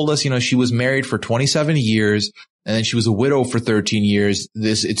Debbie told us, she was married for 27 years and then she was a widow for 13 years.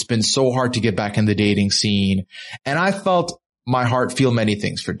 It's been so hard to get back in the dating scene. And I felt my heart feel many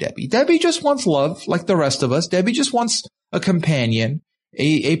things for Debbie. Debbie just wants love like the rest of us. Debbie just wants a companion,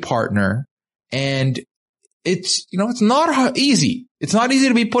 a partner. And it's not easy. It's not easy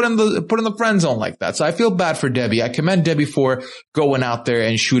to be put in the friend zone like that. So I feel bad for Debbie. I commend Debbie for going out there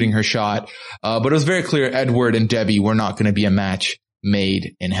and shooting her shot. But it was very clear Edward and Debbie were not going to be a match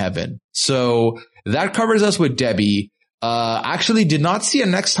made in heaven. So that covers us with Debbie. Actually did not see a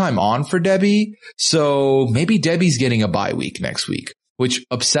next time on for Debbie. So maybe Debbie's getting a bye week next week, which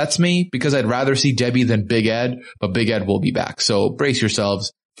upsets me because I'd rather see Debbie than Big Ed, but Big Ed will be back. So brace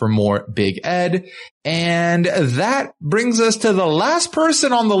yourselves for more Big Ed. And that brings us to the last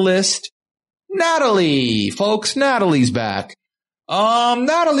person on the list, Natalie. Folks, Natalie's back.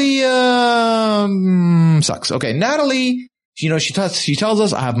 Natalie sucks. Okay, Natalie, she tells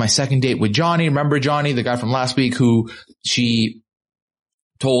us I have my second date with Johnny. Remember Johnny, the guy from last week who she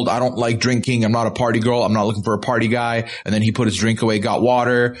told, I don't like drinking. I'm not a party girl. I'm not looking for a party guy. And then he put his drink away, got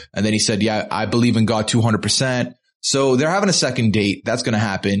water. And then he said, yeah, I believe in God 200%. So they're having a second date. That's going to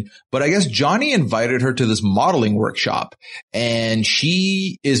happen. But I guess Johnny invited her to this modeling workshop, and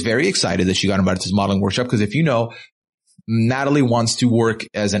she is very excited that she got invited to this modeling workshop because if you know, Natalie wants to work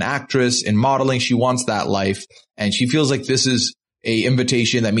as an actress in modeling. She wants that life, and she feels like this is a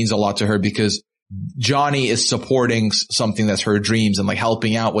invitation that means a lot to her because Johnny is supporting something that's her dreams and like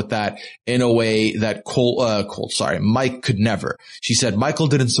helping out with that in a way that Mike could never. She said, Michael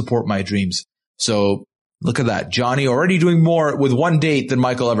didn't support my dreams. So look at that. Johnny already doing more with one date than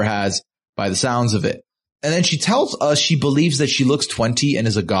Michael ever has by the sounds of it. And then she tells us she believes that she looks 20 and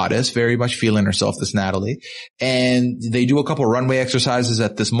is a goddess, very much feeling herself, this Natalie. And they do a couple of runway exercises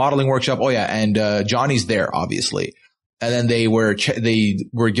at this modeling workshop. Oh yeah. And Johnny's there, obviously. And then they were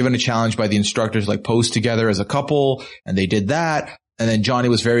given a challenge by the instructors, like pose together as a couple. And they did that. And then Johnny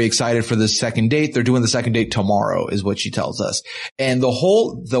was very excited for this second date. They're doing the second date tomorrow is what she tells us. And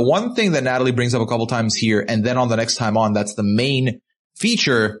the one thing that Natalie brings up a couple times here and then on the next time on, that's the main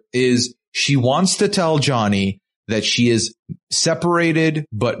feature is she wants to tell Johnny that she is separated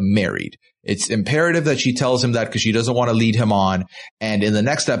but married. It's imperative that she tells him that because she doesn't want to lead him on. And in the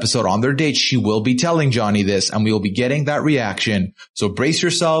next episode on their date, she will be telling Johnny this and we will be getting that reaction. So brace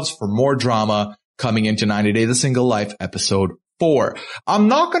yourselves for more drama coming into 90 Day the Single Life episode 4. I'm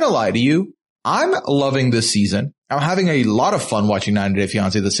not going to lie to you. I'm loving this season. I'm having a lot of fun watching 90 Day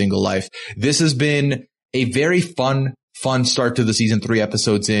Fiancé the Single Life. This has been a very fun start to the season, 3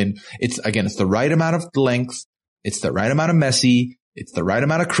 episodes in. It's the right amount of length. It's the right amount of messy. It's the right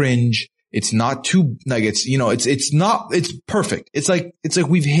amount of cringe. It's not too, like, it's perfect. It's like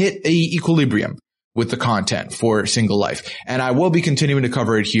we've hit a equilibrium with the content for Single Life. And I will be continuing to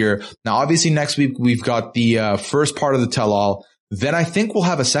cover it here. Now, obviously next week we've got the first part of the tell-all. Then I think we'll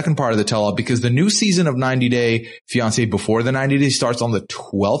have a second part of the tell-all because the new season of 90 Day Fiancé before the 90 Days starts on the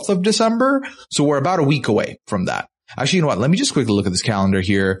 12th of December. So we're about a week away from that. Actually, you know what? Let me just quickly look at this calendar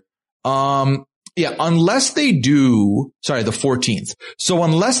here. Unless they do, the 14th. So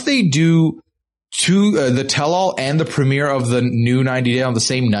unless they do the tell-all and the premiere of the new 90 Day on the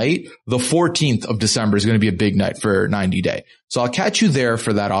same night, the 14th of December is going to be a big night for 90 Day. So I'll catch you there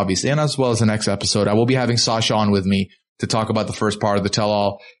for that, obviously. And as well as the next episode, I will be having Sasha on with me to talk about the first part of the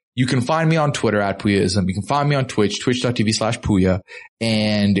tell-all. You can find me on Twitter at Puyaism. You can find me on Twitch, twitch.tv/Puya.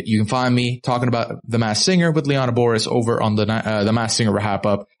 And you can find me talking about The Masked Singer with Liana Boris over on the Masked Singer Wrap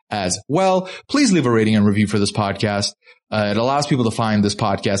Up as well. Please leave a rating and review for this podcast. It allows people to find this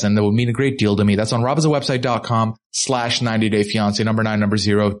podcast and that would mean a great deal to me. That's on robinson.website.com/90dayfiance, number 9, number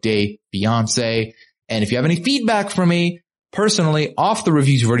 0, day fiance. And if you have any feedback for me personally off the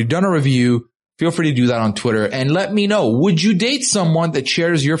reviews, you've already done a review, feel free to do that on Twitter and let me know. Would you date someone that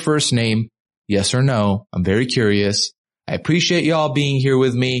shares your first name? Yes or no? I'm very curious. I appreciate y'all being here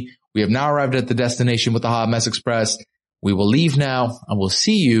with me. We have now arrived at the destination with the Hot Mess Express. We will leave now and we'll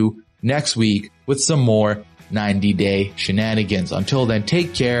see you next week with some more 90 Day shenanigans. Until then,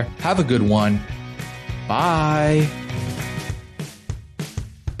 take care. Have a good one. Bye.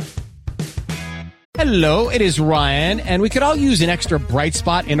 Hello, it is Ryan, and we could all use an extra bright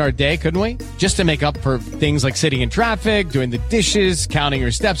spot in our day, couldn't we? Just to make up for things like sitting in traffic, doing the dishes, counting your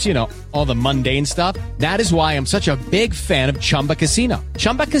steps, all the mundane stuff. That is why I'm such a big fan of Chumba Casino.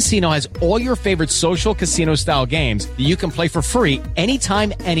 Chumba Casino has all your favorite social casino-style games that you can play for free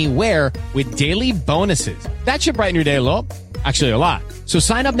anytime, anywhere with daily bonuses. That should brighten your day a little. Actually, a lot. So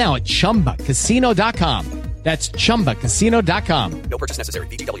sign up now at ChumbaCasino.com. That's ChumbaCasino.com. No purchase necessary.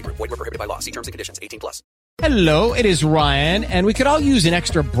 VGW Group. Void where prohibited by law. See terms and conditions. 18+. Hello, it is Ryan, and we could all use an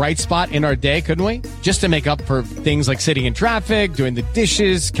extra bright spot in our day, couldn't we? Just to make up for things like sitting in traffic, doing the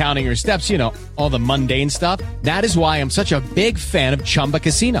dishes, counting your steps, all the mundane stuff. That is why I'm such a big fan of Chumba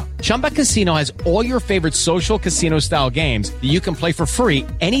Casino. Chumba Casino has all your favorite social casino-style games that you can play for free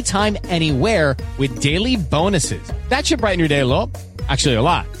anytime, anywhere with daily bonuses. That should brighten your day a little. Actually, a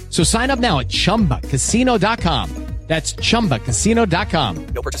lot. So sign up now at ChumbaCasino.com. That's ChumbaCasino.com.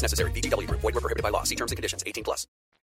 No purchase necessary. VGW Group. Void where prohibited by law. See terms and conditions. 18+.